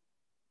them.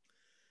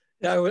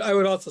 Yeah, I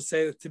would also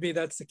say that to me,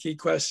 that's the key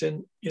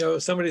question. You know,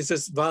 if somebody's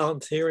just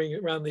volunteering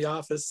around the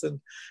office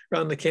and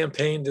around the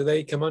campaign, do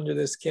they come under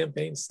this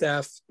campaign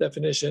staff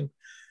definition,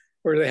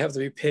 or do they have to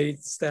be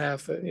paid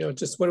staff? You know,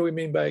 just what do we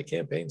mean by a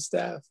campaign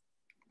staff?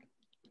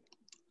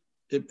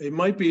 It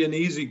might be an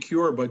easy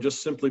cure by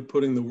just simply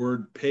putting the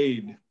word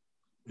paid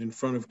in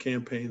front of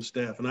campaign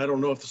staff. And I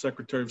don't know if the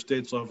Secretary of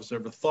State's office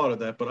ever thought of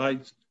that, but I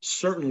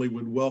certainly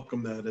would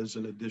welcome that as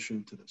an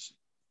addition to this.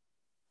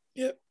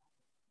 Yep.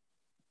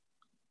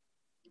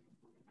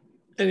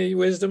 Any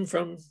wisdom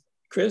from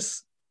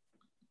Chris?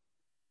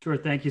 Sure,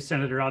 thank you,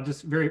 Senator. I'll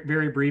just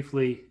very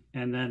briefly,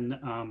 and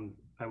then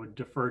I would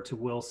defer to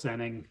Will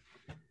Senning.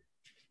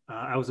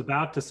 I was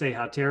about to say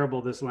how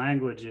terrible this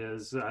language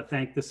is.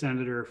 Thank the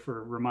Senator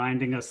for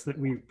reminding us that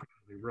we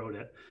probably wrote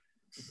it.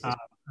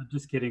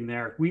 Just kidding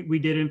there. We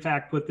did in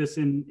fact put this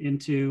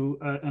into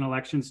an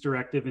elections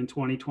directive in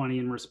 2020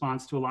 in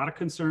response to a lot of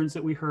concerns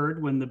that we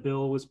heard when the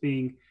bill was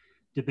being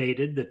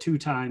debated, the 2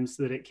 times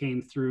that it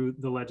came through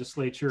the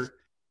legislature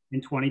in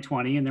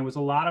 2020. And there was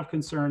a lot of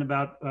concern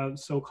about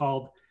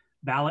so-called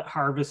ballot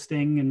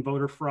harvesting and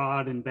voter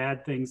fraud and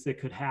bad things that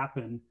could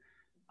happen.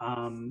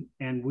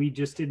 And we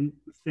just didn't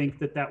think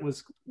that that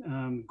was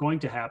going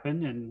to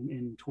happen. And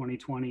in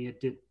 2020,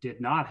 it did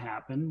not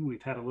happen.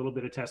 We've had a little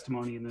bit of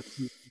testimony in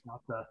this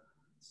about the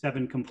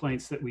 7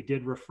 complaints that we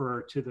did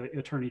refer to the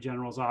Attorney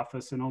General's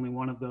office, and only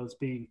one of those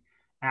being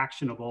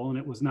actionable. And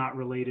it was not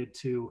related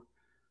to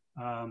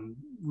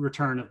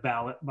return of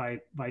ballot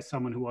by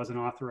someone who wasn't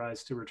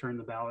authorized to return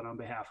the ballot on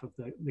behalf of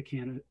the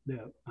candidate,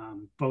 the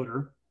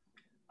voter.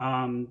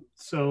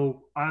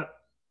 So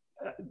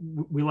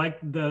we like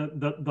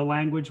the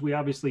language. We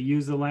obviously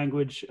use the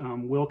language.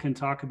 Will can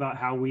talk about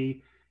how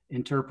we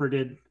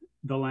interpreted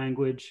the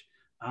language.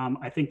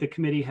 I think the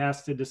committee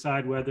has to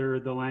decide whether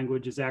the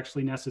language is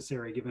actually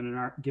necessary given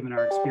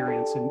our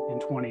experience in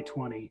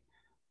 2020.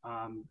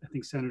 I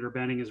think Senator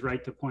Benning is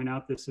right to point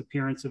out this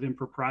appearance of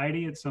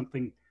impropriety. It's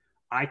something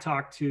I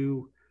talked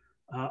to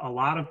a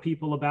lot of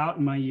people about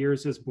in my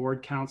years as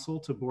board counsel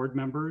to board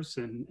members,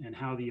 and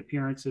how the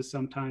appearance is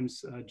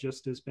sometimes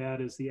just as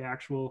bad as the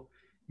actual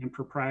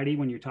impropriety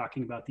when you're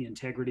talking about the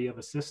integrity of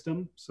a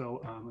system.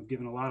 So I've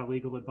given a lot of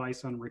legal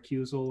advice on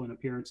recusal and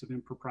appearance of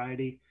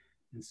impropriety.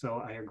 And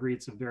so I agree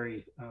it's a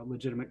very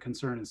legitimate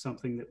concern and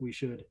something that we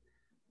should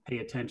pay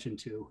attention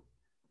to.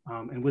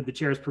 And with the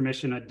chair's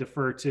permission, I'd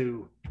defer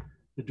to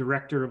the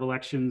Director of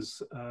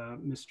Elections,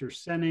 Mr.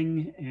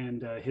 Senning,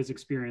 and his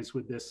experience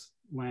with this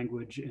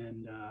language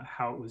and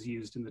how it was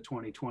used in the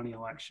 2020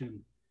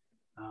 election.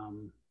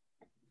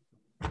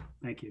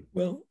 Thank you.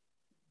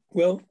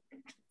 Will?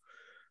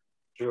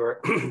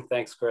 Sure.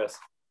 Thanks, Chris.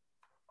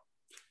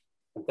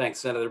 And thanks,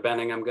 Senator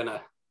Benning. I'm going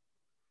to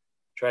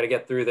try to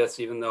get through this,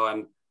 even though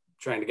I'm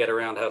trying to get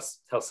around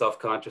how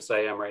self-conscious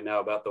I am right now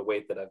about the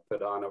weight that I've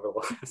put on over the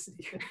last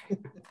year.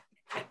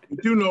 You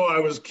do know I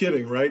was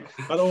kidding, right?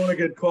 I don't want to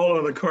get called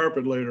on the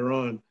carpet later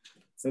on.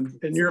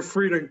 And you're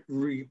free to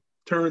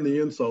return the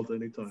insult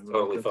anytime.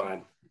 Totally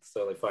fine. It's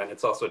totally fine.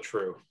 It's also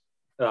true.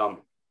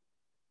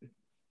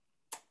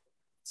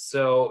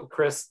 So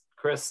Chris,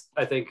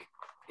 I think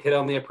hit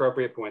on the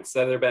appropriate point.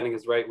 Senator Benning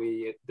is right.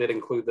 We did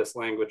include this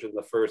language in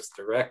the first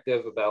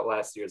directive about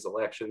last year's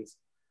elections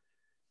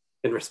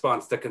in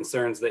response to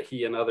concerns that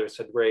he and others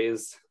had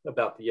raised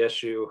about the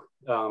issue.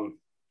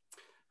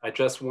 I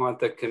just want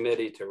the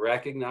committee to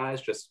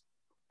recognize, just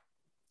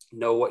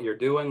know what you're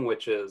doing,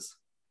 which is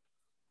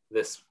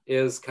this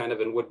is kind of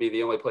and would be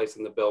the only place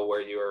in the bill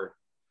where you're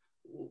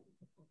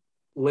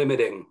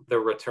limiting the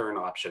return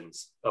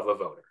options of a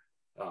voter.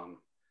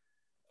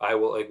 I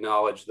will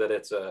acknowledge that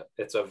it's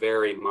a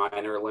very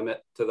minor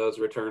limit to those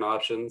return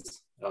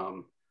options,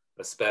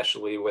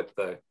 especially with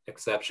the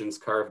exceptions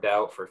carved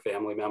out for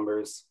family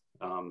members.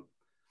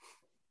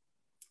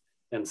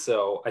 And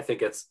so I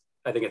think it's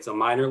a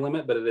minor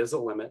limit, but it is a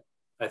limit.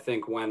 I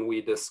think when we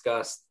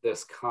discussed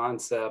this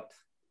concept,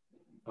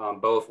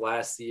 both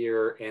last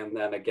year and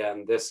then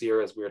again this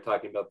year, as we were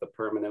talking about the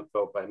permanent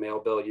vote by mail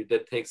bill, you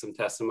did take some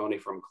testimony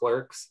from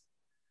clerks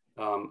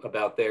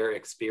about their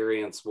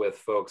experience with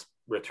folks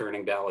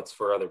returning ballots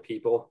for other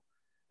people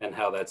and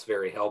how that's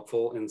very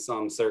helpful in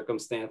some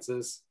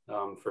circumstances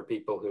for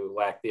people who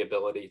lack the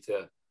ability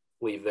to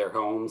leave their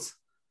homes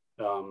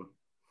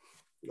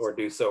or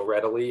do so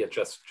readily. It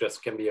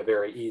just can be a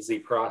very easy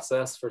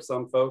process for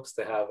some folks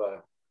to have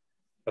a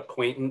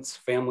acquaintance,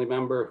 family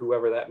member,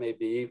 whoever that may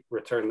be,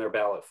 return their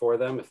ballot for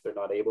them if they're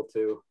not able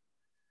to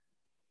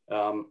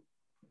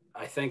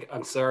I think,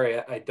 I'm sorry,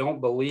 I don't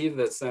believe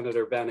that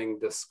Senator Benning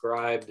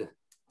described,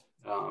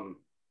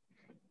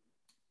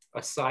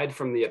 aside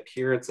from the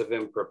appearance of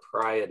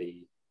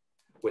impropriety,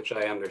 which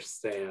I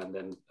understand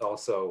and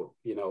also,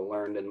 you know,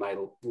 learned in my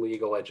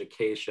legal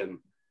education,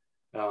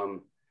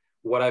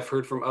 what I've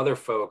heard from other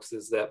folks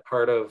is that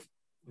part of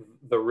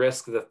the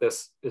risk that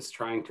this is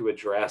trying to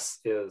address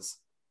is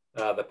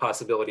the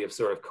possibility of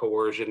sort of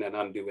coercion and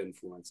undue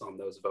influence on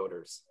those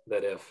voters,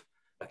 that if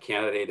a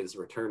candidate is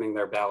returning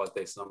their ballot,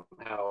 they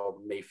somehow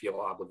may feel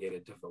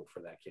obligated to vote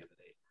for that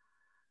candidate.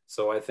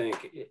 So I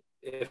think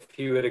if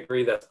you would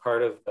agree that's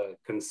part of the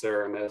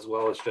concern, as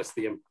well as just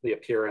the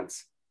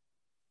appearance,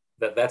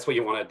 that's what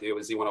you want to do,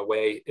 is you want to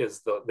weigh,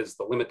 is the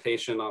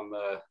limitation on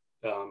the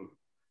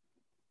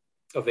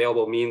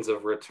available means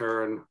of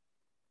return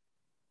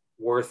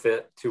worth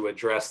it to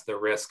address the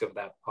risk of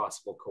that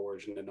possible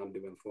coercion and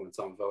undue influence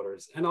on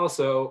voters, and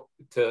also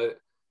to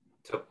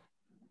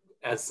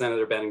as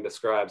Senator Benning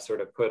described,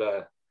 sort of put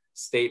a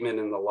statement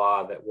in the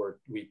law that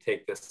we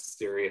take this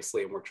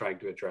seriously and we're trying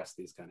to address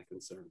these kind of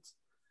concerns.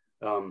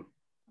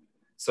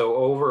 So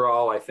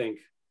overall, I think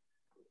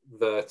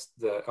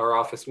our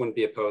office wouldn't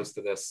be opposed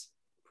to this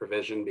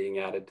provision being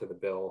added to the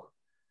bill,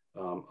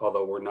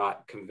 although we're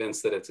not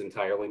convinced that it's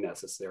entirely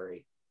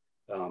necessary.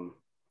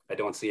 I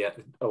don't see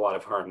a lot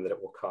of harm that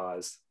it will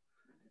cause.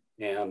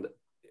 And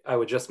I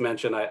would just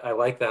mention, I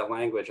like that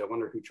language. I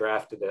wonder who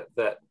drafted it,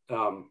 that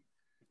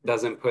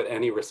doesn't put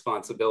any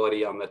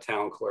responsibility on the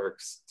town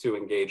clerks to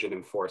engage in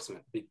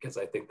enforcement, because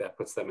I think that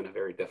puts them in a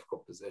very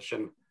difficult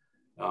position.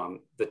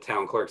 The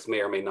town clerks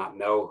may or may not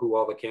know who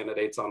all the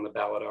candidates on the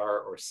ballot are,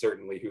 or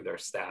certainly who their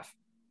staff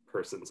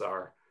persons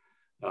are.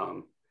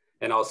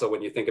 And also,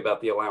 when you think about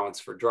the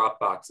allowance for drop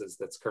boxes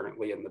that's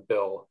currently in the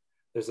bill,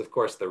 there's of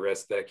course the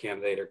risk that a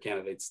candidate or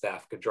candidate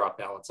staff could drop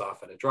ballots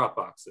off at a drop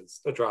box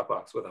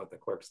without the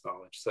clerk's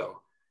knowledge. So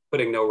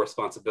putting no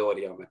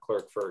responsibility on the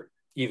clerk for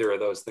either of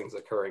those things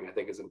occurring, I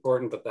think is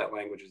important, but that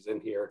language is in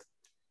here.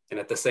 And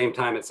at the same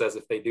time, it says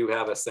if they do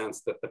have a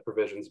sense that the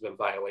provision's been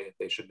violated,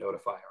 they should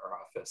notify our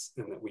office,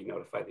 and that we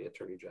notify the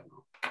Attorney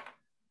General.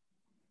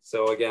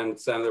 So again,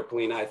 Senator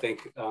Polina, I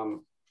think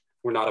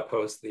we're not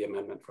opposed to the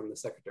amendment from the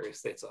Secretary of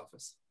State's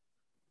office.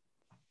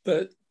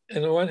 But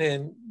on the one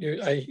hand,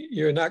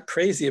 you're not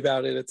crazy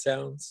about it, it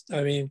sounds.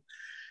 I mean,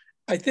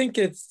 I think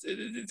it's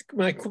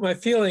my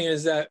feeling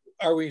is that,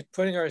 are we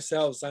putting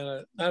ourselves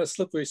on not a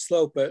slippery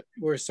slope, but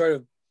we're sort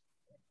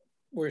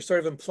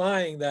of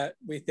implying that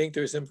we think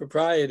there's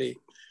impropriety,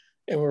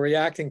 and we're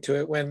reacting to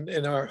it when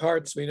in our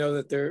hearts we know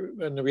that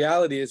and the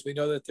reality is we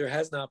know that there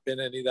has not been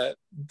any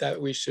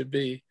that we should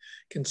be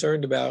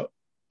concerned about.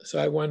 So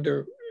I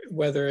wonder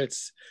whether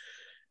it's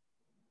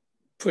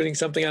putting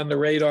something on the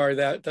radar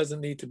that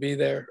doesn't need to be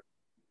there.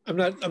 I'm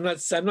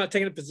not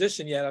taking a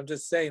position yet. I'm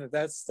just saying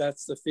that's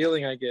the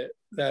feeling I get,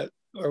 that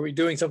are we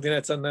doing something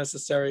that's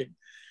unnecessary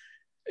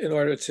in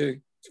order to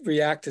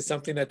react to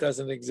something that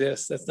doesn't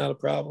exist? That's not a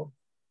problem.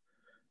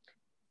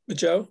 But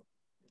Joe?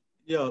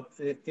 Yeah,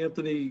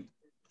 Anthony,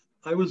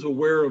 I was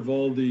aware of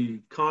all the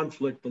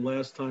conflict the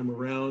last time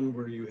around,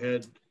 where you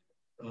had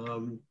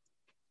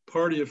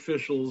party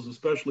officials,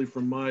 especially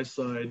from my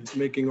side,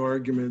 making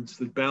arguments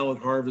that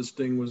ballot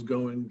harvesting was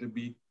going to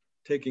be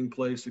taking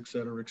place, et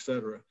cetera, et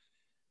cetera.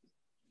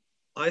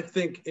 I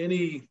think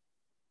any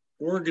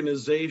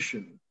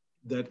organization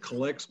that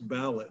collects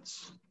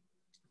ballots,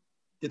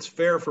 it's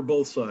fair for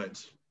both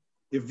sides.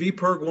 If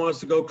VPIRG wants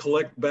to go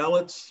collect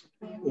ballots,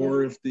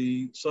 or if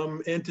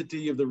some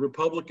entity of the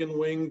Republican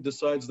wing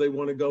decides they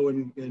want to go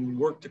and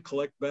work to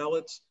collect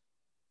ballots,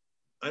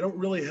 I don't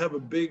really have a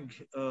big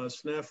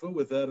snafu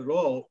with that at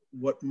all.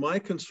 What my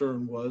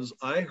concern was,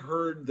 I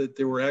heard that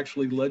there were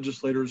actually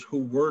legislators who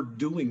were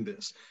doing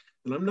this.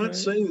 And I'm not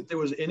saying that there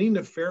was any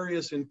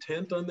nefarious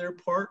intent on their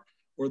part,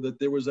 or that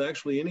there was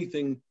actually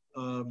anything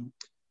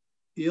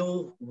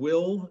ill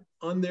will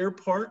on their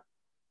part.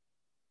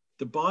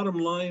 The bottom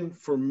line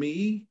for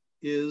me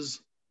is,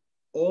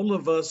 all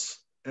of us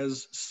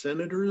as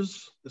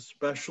senators,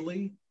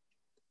 especially,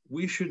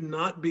 we should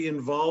not be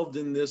involved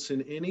in this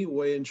in any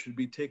way, and should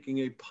be taking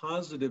a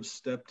positive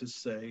step to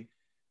say,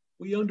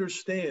 we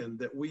understand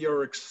that we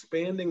are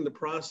expanding the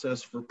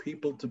process for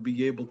people to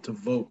be able to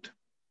vote.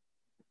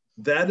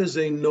 That is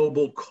a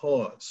noble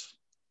cause.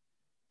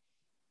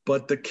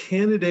 But the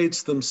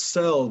candidates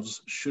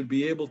themselves should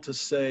be able to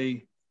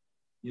say,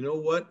 you know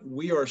what,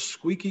 we are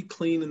squeaky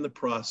clean in the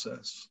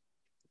process.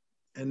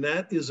 And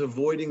that is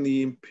avoiding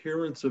the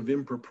appearance of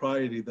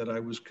impropriety that I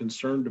was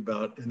concerned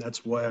about. And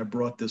that's why I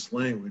brought this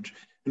language.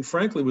 And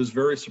frankly, was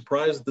very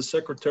surprised that the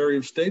Secretary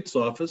of State's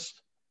office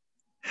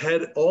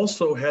had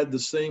also had the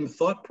same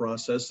thought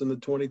process in the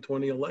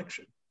 2020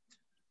 election.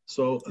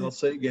 So I'll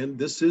say again,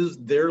 this is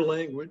their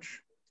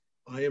language.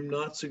 I am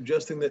not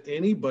suggesting that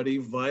anybody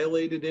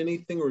violated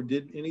anything or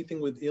did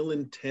anything with ill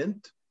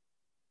intent,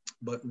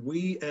 but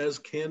we as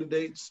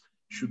candidates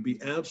should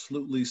be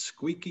absolutely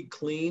squeaky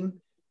clean.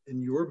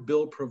 And your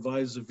bill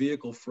provides a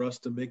vehicle for us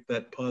to make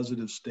that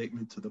positive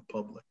statement to the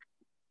public.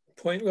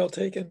 Point well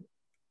taken.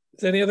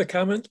 Is there any other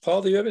comments?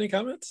 Paul, do you have any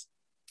comments?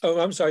 Oh,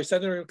 I'm sorry,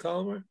 Senator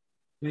Collimer.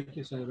 Thank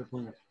you, Senator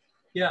Plummer.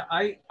 Yeah,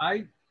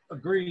 I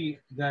agree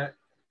that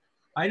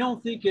I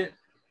don't think it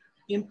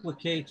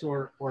implicates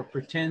or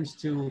pretends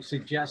to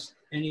suggest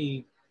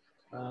any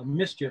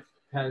mischief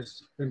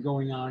has been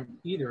going on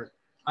either.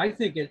 I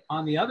think it,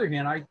 on the other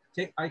hand, I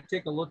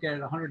take a look at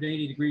it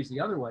 180 degrees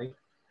the other way.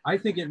 I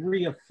think it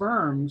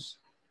reaffirms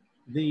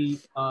the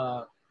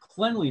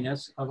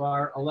cleanliness of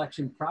our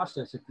election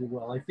process, if you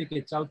will. I think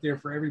it's out there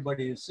for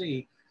everybody to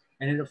see,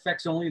 and it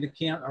affects only the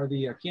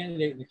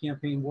candidate and the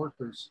campaign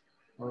workers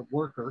or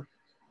worker.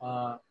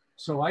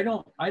 So I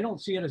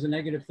don't see it as a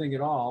negative thing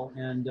at all,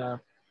 and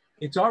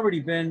it's already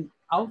been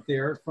out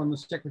there from the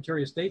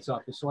Secretary of State's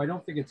office, so I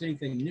don't think it's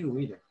anything new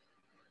either.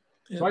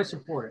 So I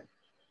support it.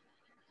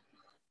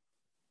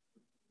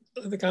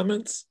 Other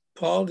comments?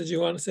 Paul, did you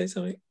want to say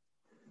something?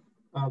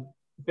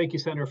 Thank you,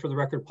 Senator. For the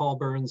record, Paul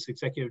Burns,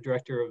 Executive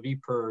Director of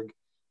VPIRG.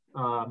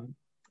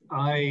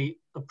 I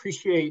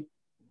appreciate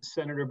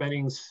Senator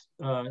Benning's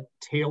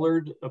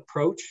tailored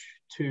approach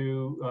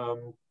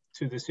to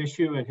this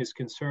issue and his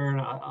concern.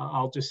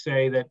 I'll just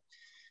say that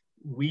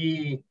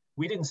we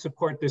didn't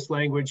support this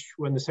language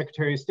when the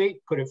Secretary of State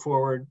put it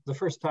forward the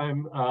first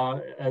time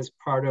as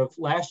part of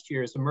last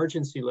year's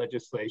emergency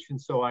legislation.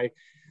 So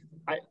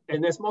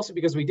and that's mostly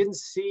because we didn't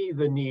see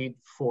the need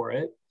for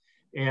it,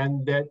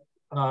 and that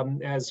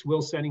as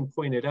Will Senning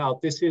pointed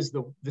out, this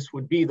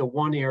would be the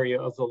one area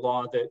of the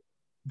law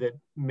that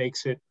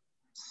makes it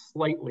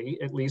slightly,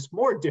 at least,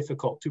 more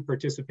difficult to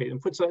participate and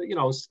puts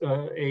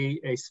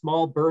a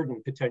small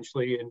burden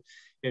potentially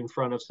in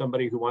front of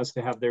somebody who wants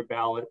to have their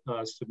ballot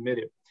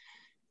submitted.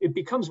 It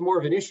becomes more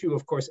of an issue,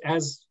 of course,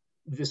 as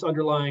this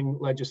underlying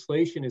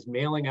legislation is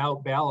mailing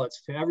out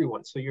ballots to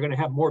everyone. So you're going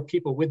to have more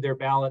people with their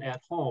ballot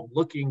at home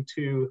looking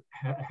to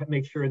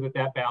make sure that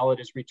that ballot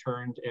is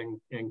returned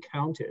and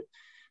counted.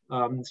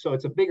 So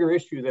it's a bigger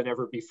issue than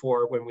ever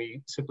before when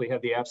we simply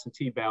have the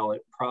absentee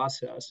ballot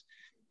process.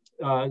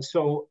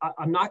 So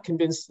I'm not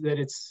convinced that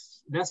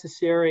it's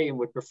necessary and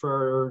would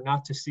prefer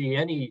not to see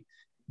any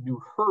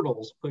new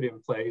hurdles put in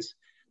place.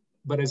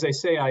 But as I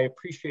say, I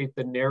appreciate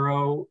the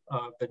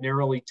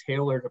narrowly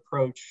tailored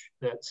approach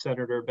that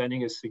Senator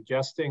Benning is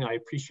suggesting. I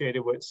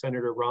appreciated what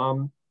Senator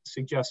Rahm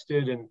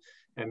suggested and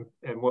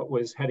what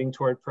was heading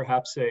toward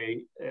perhaps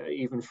a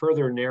even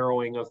further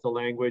narrowing of the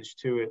language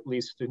to at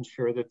least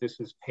ensure that this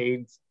is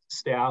paid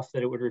staff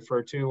that it would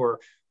refer to, or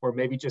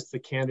maybe just the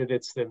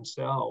candidates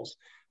themselves.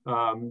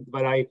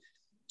 But I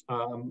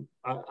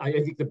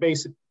think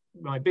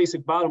my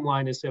basic bottom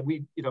line is that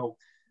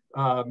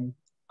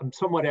I'm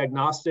somewhat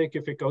agnostic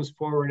if it goes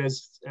forward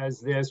as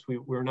this.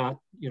 We're not,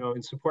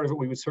 in support of it.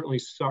 We would certainly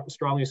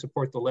strongly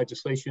support the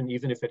legislation,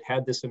 even if it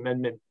had this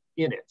amendment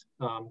in it,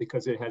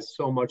 because it has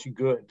so much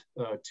good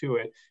to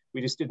it.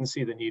 We just didn't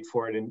see the need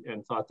for it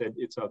and thought that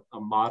it's a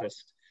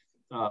modest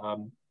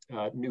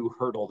new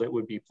hurdle that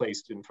would be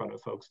placed in front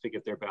of folks to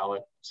get their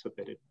ballot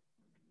submitted.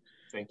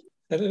 Thank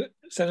you.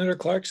 Senator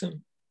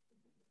Clarkson.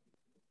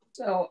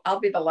 So I'll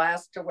be the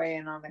last to weigh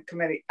in on the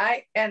committee.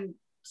 And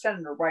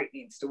Senator White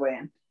needs to weigh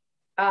in.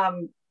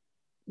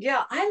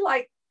 Yeah, I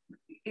like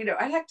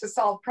to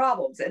solve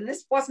problems, and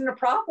this wasn't a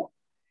problem.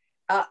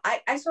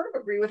 I sort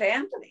of agree with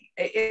Anthony.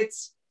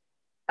 It's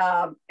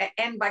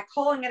and by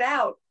calling it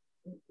out,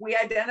 we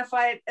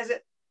identify it as a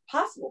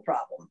possible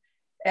problem.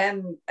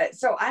 And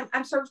so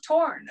I'm sort of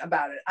torn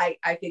about it.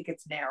 I think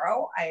it's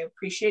narrow. I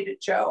appreciate it,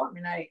 Joe. I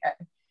mean,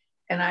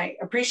 I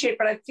appreciate,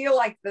 but I feel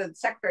like the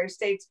Secretary of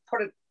State's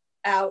put it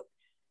out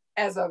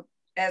as a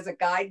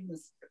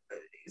guidance,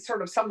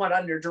 sort of somewhat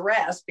under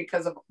duress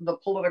because of the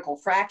political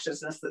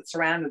fractiousness that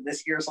surrounded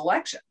last year's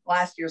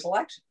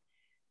election.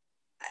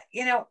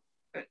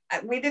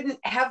 We didn't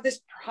have this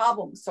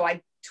problem, so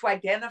to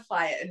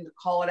identify it and to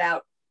call it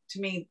out,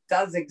 to me,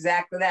 does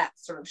exactly that,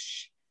 sort of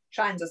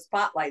shines a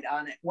spotlight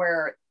on it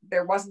where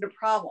there wasn't a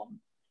problem.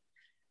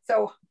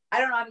 So I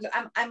don't know,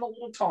 I'm a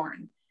little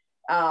torn.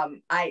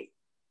 I'm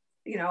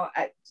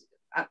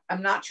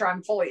not sure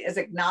I'm fully as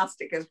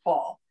agnostic as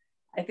Paul.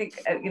 I think,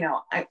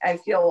 I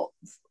feel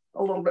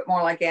a little bit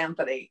more like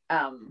Anthony,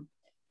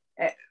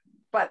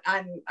 but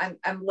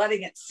I'm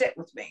letting it sit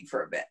with me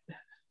for a bit.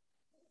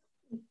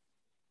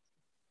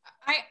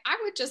 I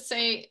would just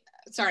say,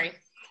 sorry.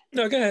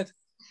 No, go ahead.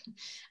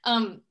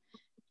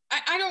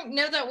 I don't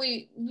know that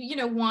we,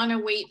 want to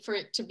wait for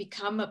it to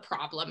become a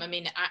problem. I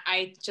mean,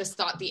 I just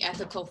thought the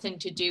ethical thing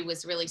to do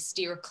was really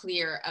steer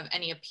clear of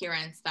any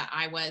appearance that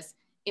I was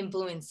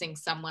influencing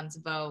someone's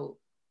vote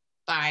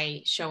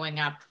by showing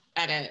up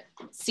at a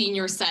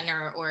senior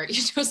center or,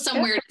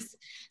 somewhere to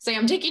say,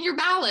 I'm taking your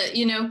ballot,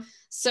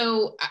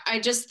 So I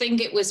just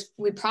think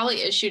we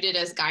probably issued it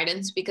as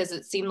guidance because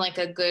it seemed like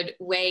a good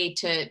way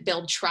to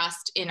build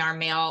trust in our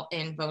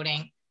mail-in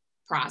voting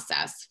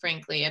process,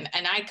 frankly. And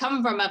I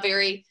come from a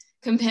very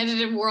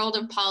competitive world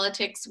of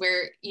politics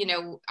where,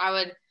 I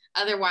would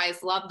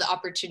otherwise love the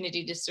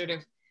opportunity to sort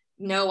of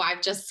know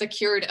I've just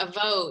secured a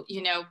vote,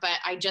 but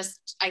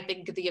I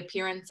think the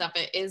appearance of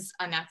it is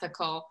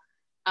unethical.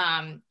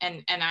 And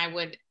I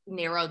would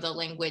narrow the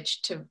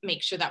language to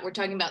make sure that we're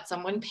talking about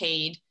someone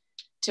paid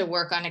to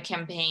work on a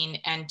campaign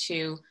and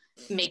to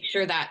make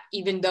sure that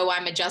even though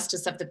I'm a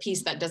justice of the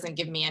peace, that doesn't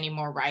give me any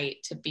more right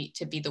to be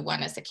the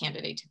one as a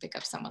candidate to pick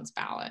up someone's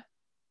ballot.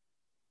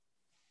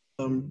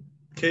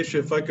 Keisha,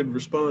 if I could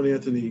respond,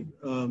 Anthony.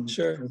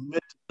 Sure. I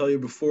meant to tell you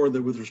before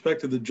that with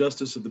respect to the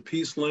justice of the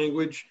peace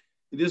language,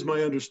 it is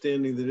my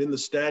understanding that in the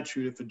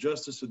statute, if a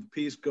justice of the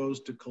peace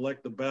goes to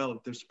collect the ballot,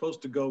 they're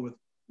supposed to go with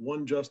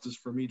one justice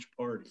from each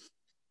party.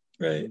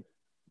 Right.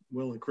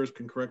 Will and Chris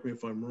can correct me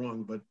if I'm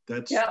wrong, but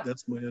that's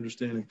my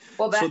understanding.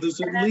 Well, so there's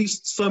at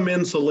least some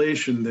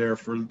insulation there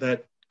for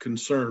that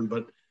concern,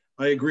 but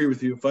I agree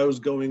with you. If I was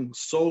going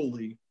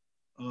solely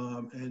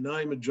and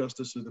I'm a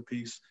justice of the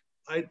peace,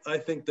 I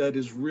think that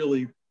is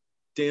really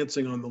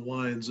dancing on the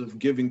lines of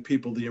giving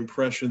people the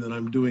impression that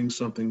I'm doing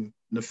something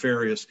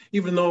nefarious,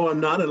 even though I'm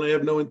not, and I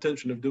have no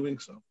intention of doing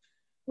so.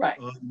 Right,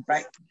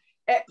 right.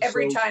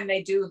 Every time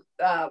they do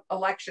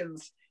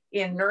elections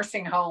in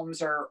nursing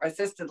homes or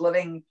assisted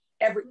living,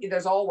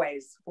 there's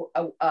always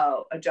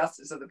a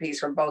justice of the peace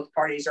from both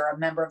parties or a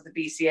member of the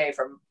BCA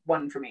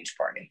one from each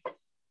party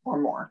or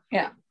more.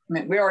 Yeah, I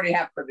mean, we already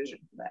have provision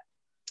for that.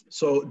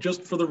 So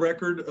just for the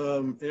record,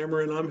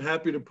 Amarin, I'm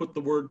happy to put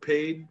the word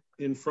paid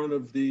in front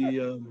of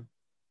the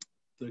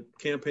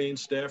campaign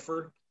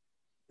staffer.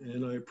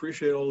 And I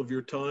appreciate all of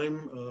your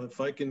time. If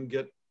I can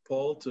get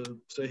Paul to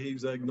say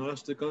he's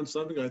agnostic on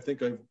something, I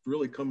think I've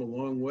really come a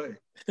long way.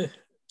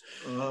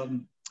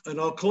 And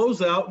I'll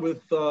close out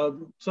with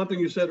something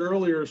you said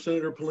earlier,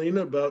 Senator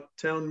Polina, about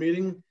town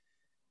meeting.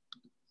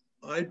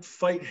 I'd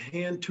fight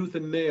hand, tooth,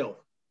 and nail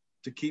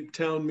to keep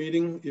town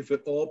meeting, if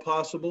at all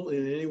possible,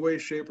 in any way,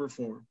 shape, or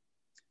form.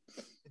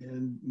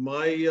 And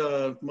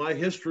my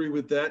history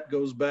with that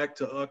goes back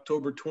to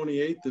October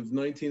 28th of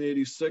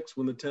 1986,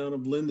 when the town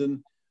of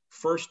Linden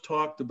first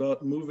talked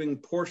about moving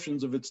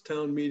portions of its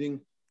town meeting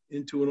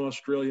into an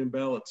Australian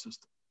ballot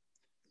system.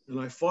 And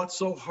I fought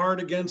so hard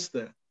against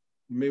that.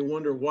 You may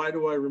wonder, why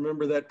do I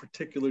remember that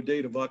particular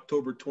date of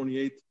October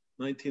 28th,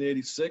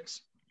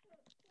 1986?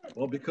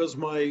 Well, because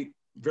my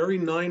very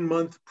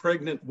 9-month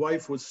pregnant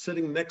wife was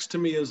sitting next to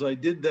me as I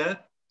did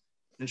that.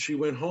 And she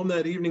went home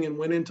that evening and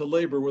went into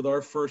labor with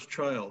our first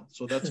child.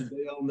 So that's a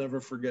day I'll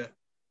never forget.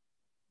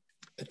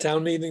 A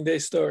town meeting day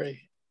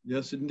story.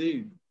 Yes,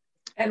 indeed.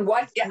 And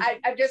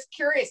I'm just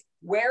curious,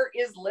 where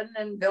is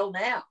Lindenville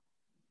now?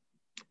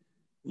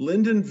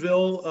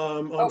 Lindenville,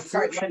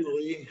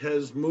 unfortunately,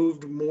 has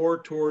moved more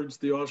towards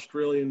the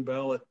Australian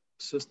ballot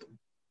system.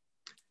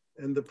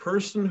 And the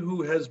person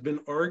who has been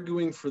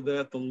arguing for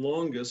that the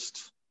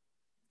longest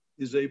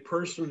is a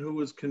person who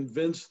was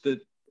convinced that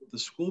the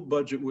school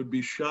budget would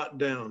be shot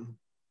down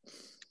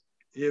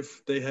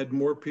if they had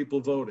more people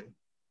voting.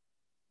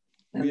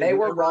 And they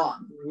were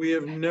wrong. We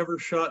have never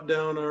shot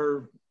down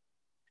our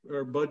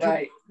budget.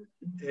 Right.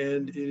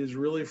 And it is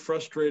really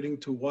frustrating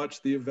to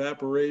watch the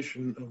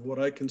evaporation of what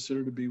I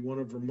consider to be one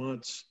of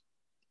Vermont's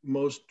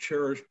most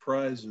cherished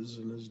prizes.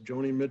 And as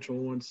Joni Mitchell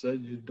once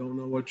said, you don't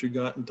know what you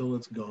got until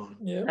it's gone.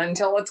 Yeah.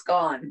 Until it's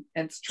gone.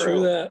 It's true.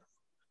 True that.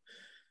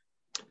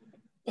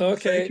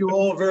 Okay. Thank you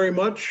all very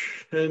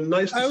much. And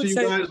nice to see you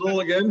guys all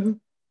again.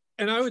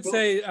 And I would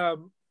say, I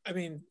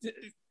mean,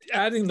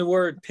 adding the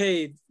word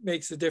paid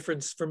makes a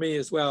difference for me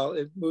as well.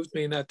 It moves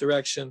me in that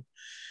direction.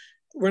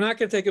 We're not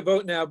going to take a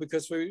vote now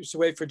because we should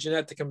wait for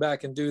Jeanette to come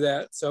back and do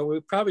that. So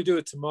we'll probably do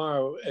it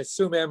tomorrow. I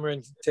assume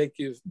Amarin can take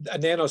you a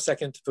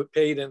nanosecond to put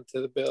paid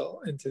into the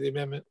bill, into the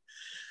amendment.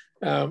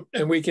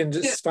 And we can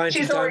just find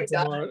some time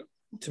tomorrow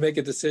to make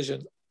a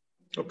decision.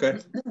 Okay.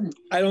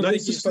 I don't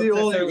nice think to see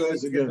all you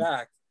guys again.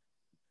 Back.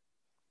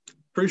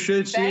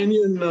 Appreciate seeing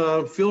you,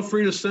 and feel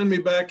free to send me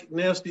back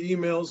nasty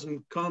emails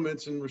and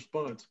comments in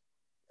response.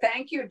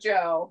 Thank you,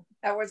 Joe.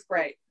 That was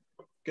great.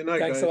 Good night,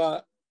 Thanks guys. a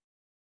lot.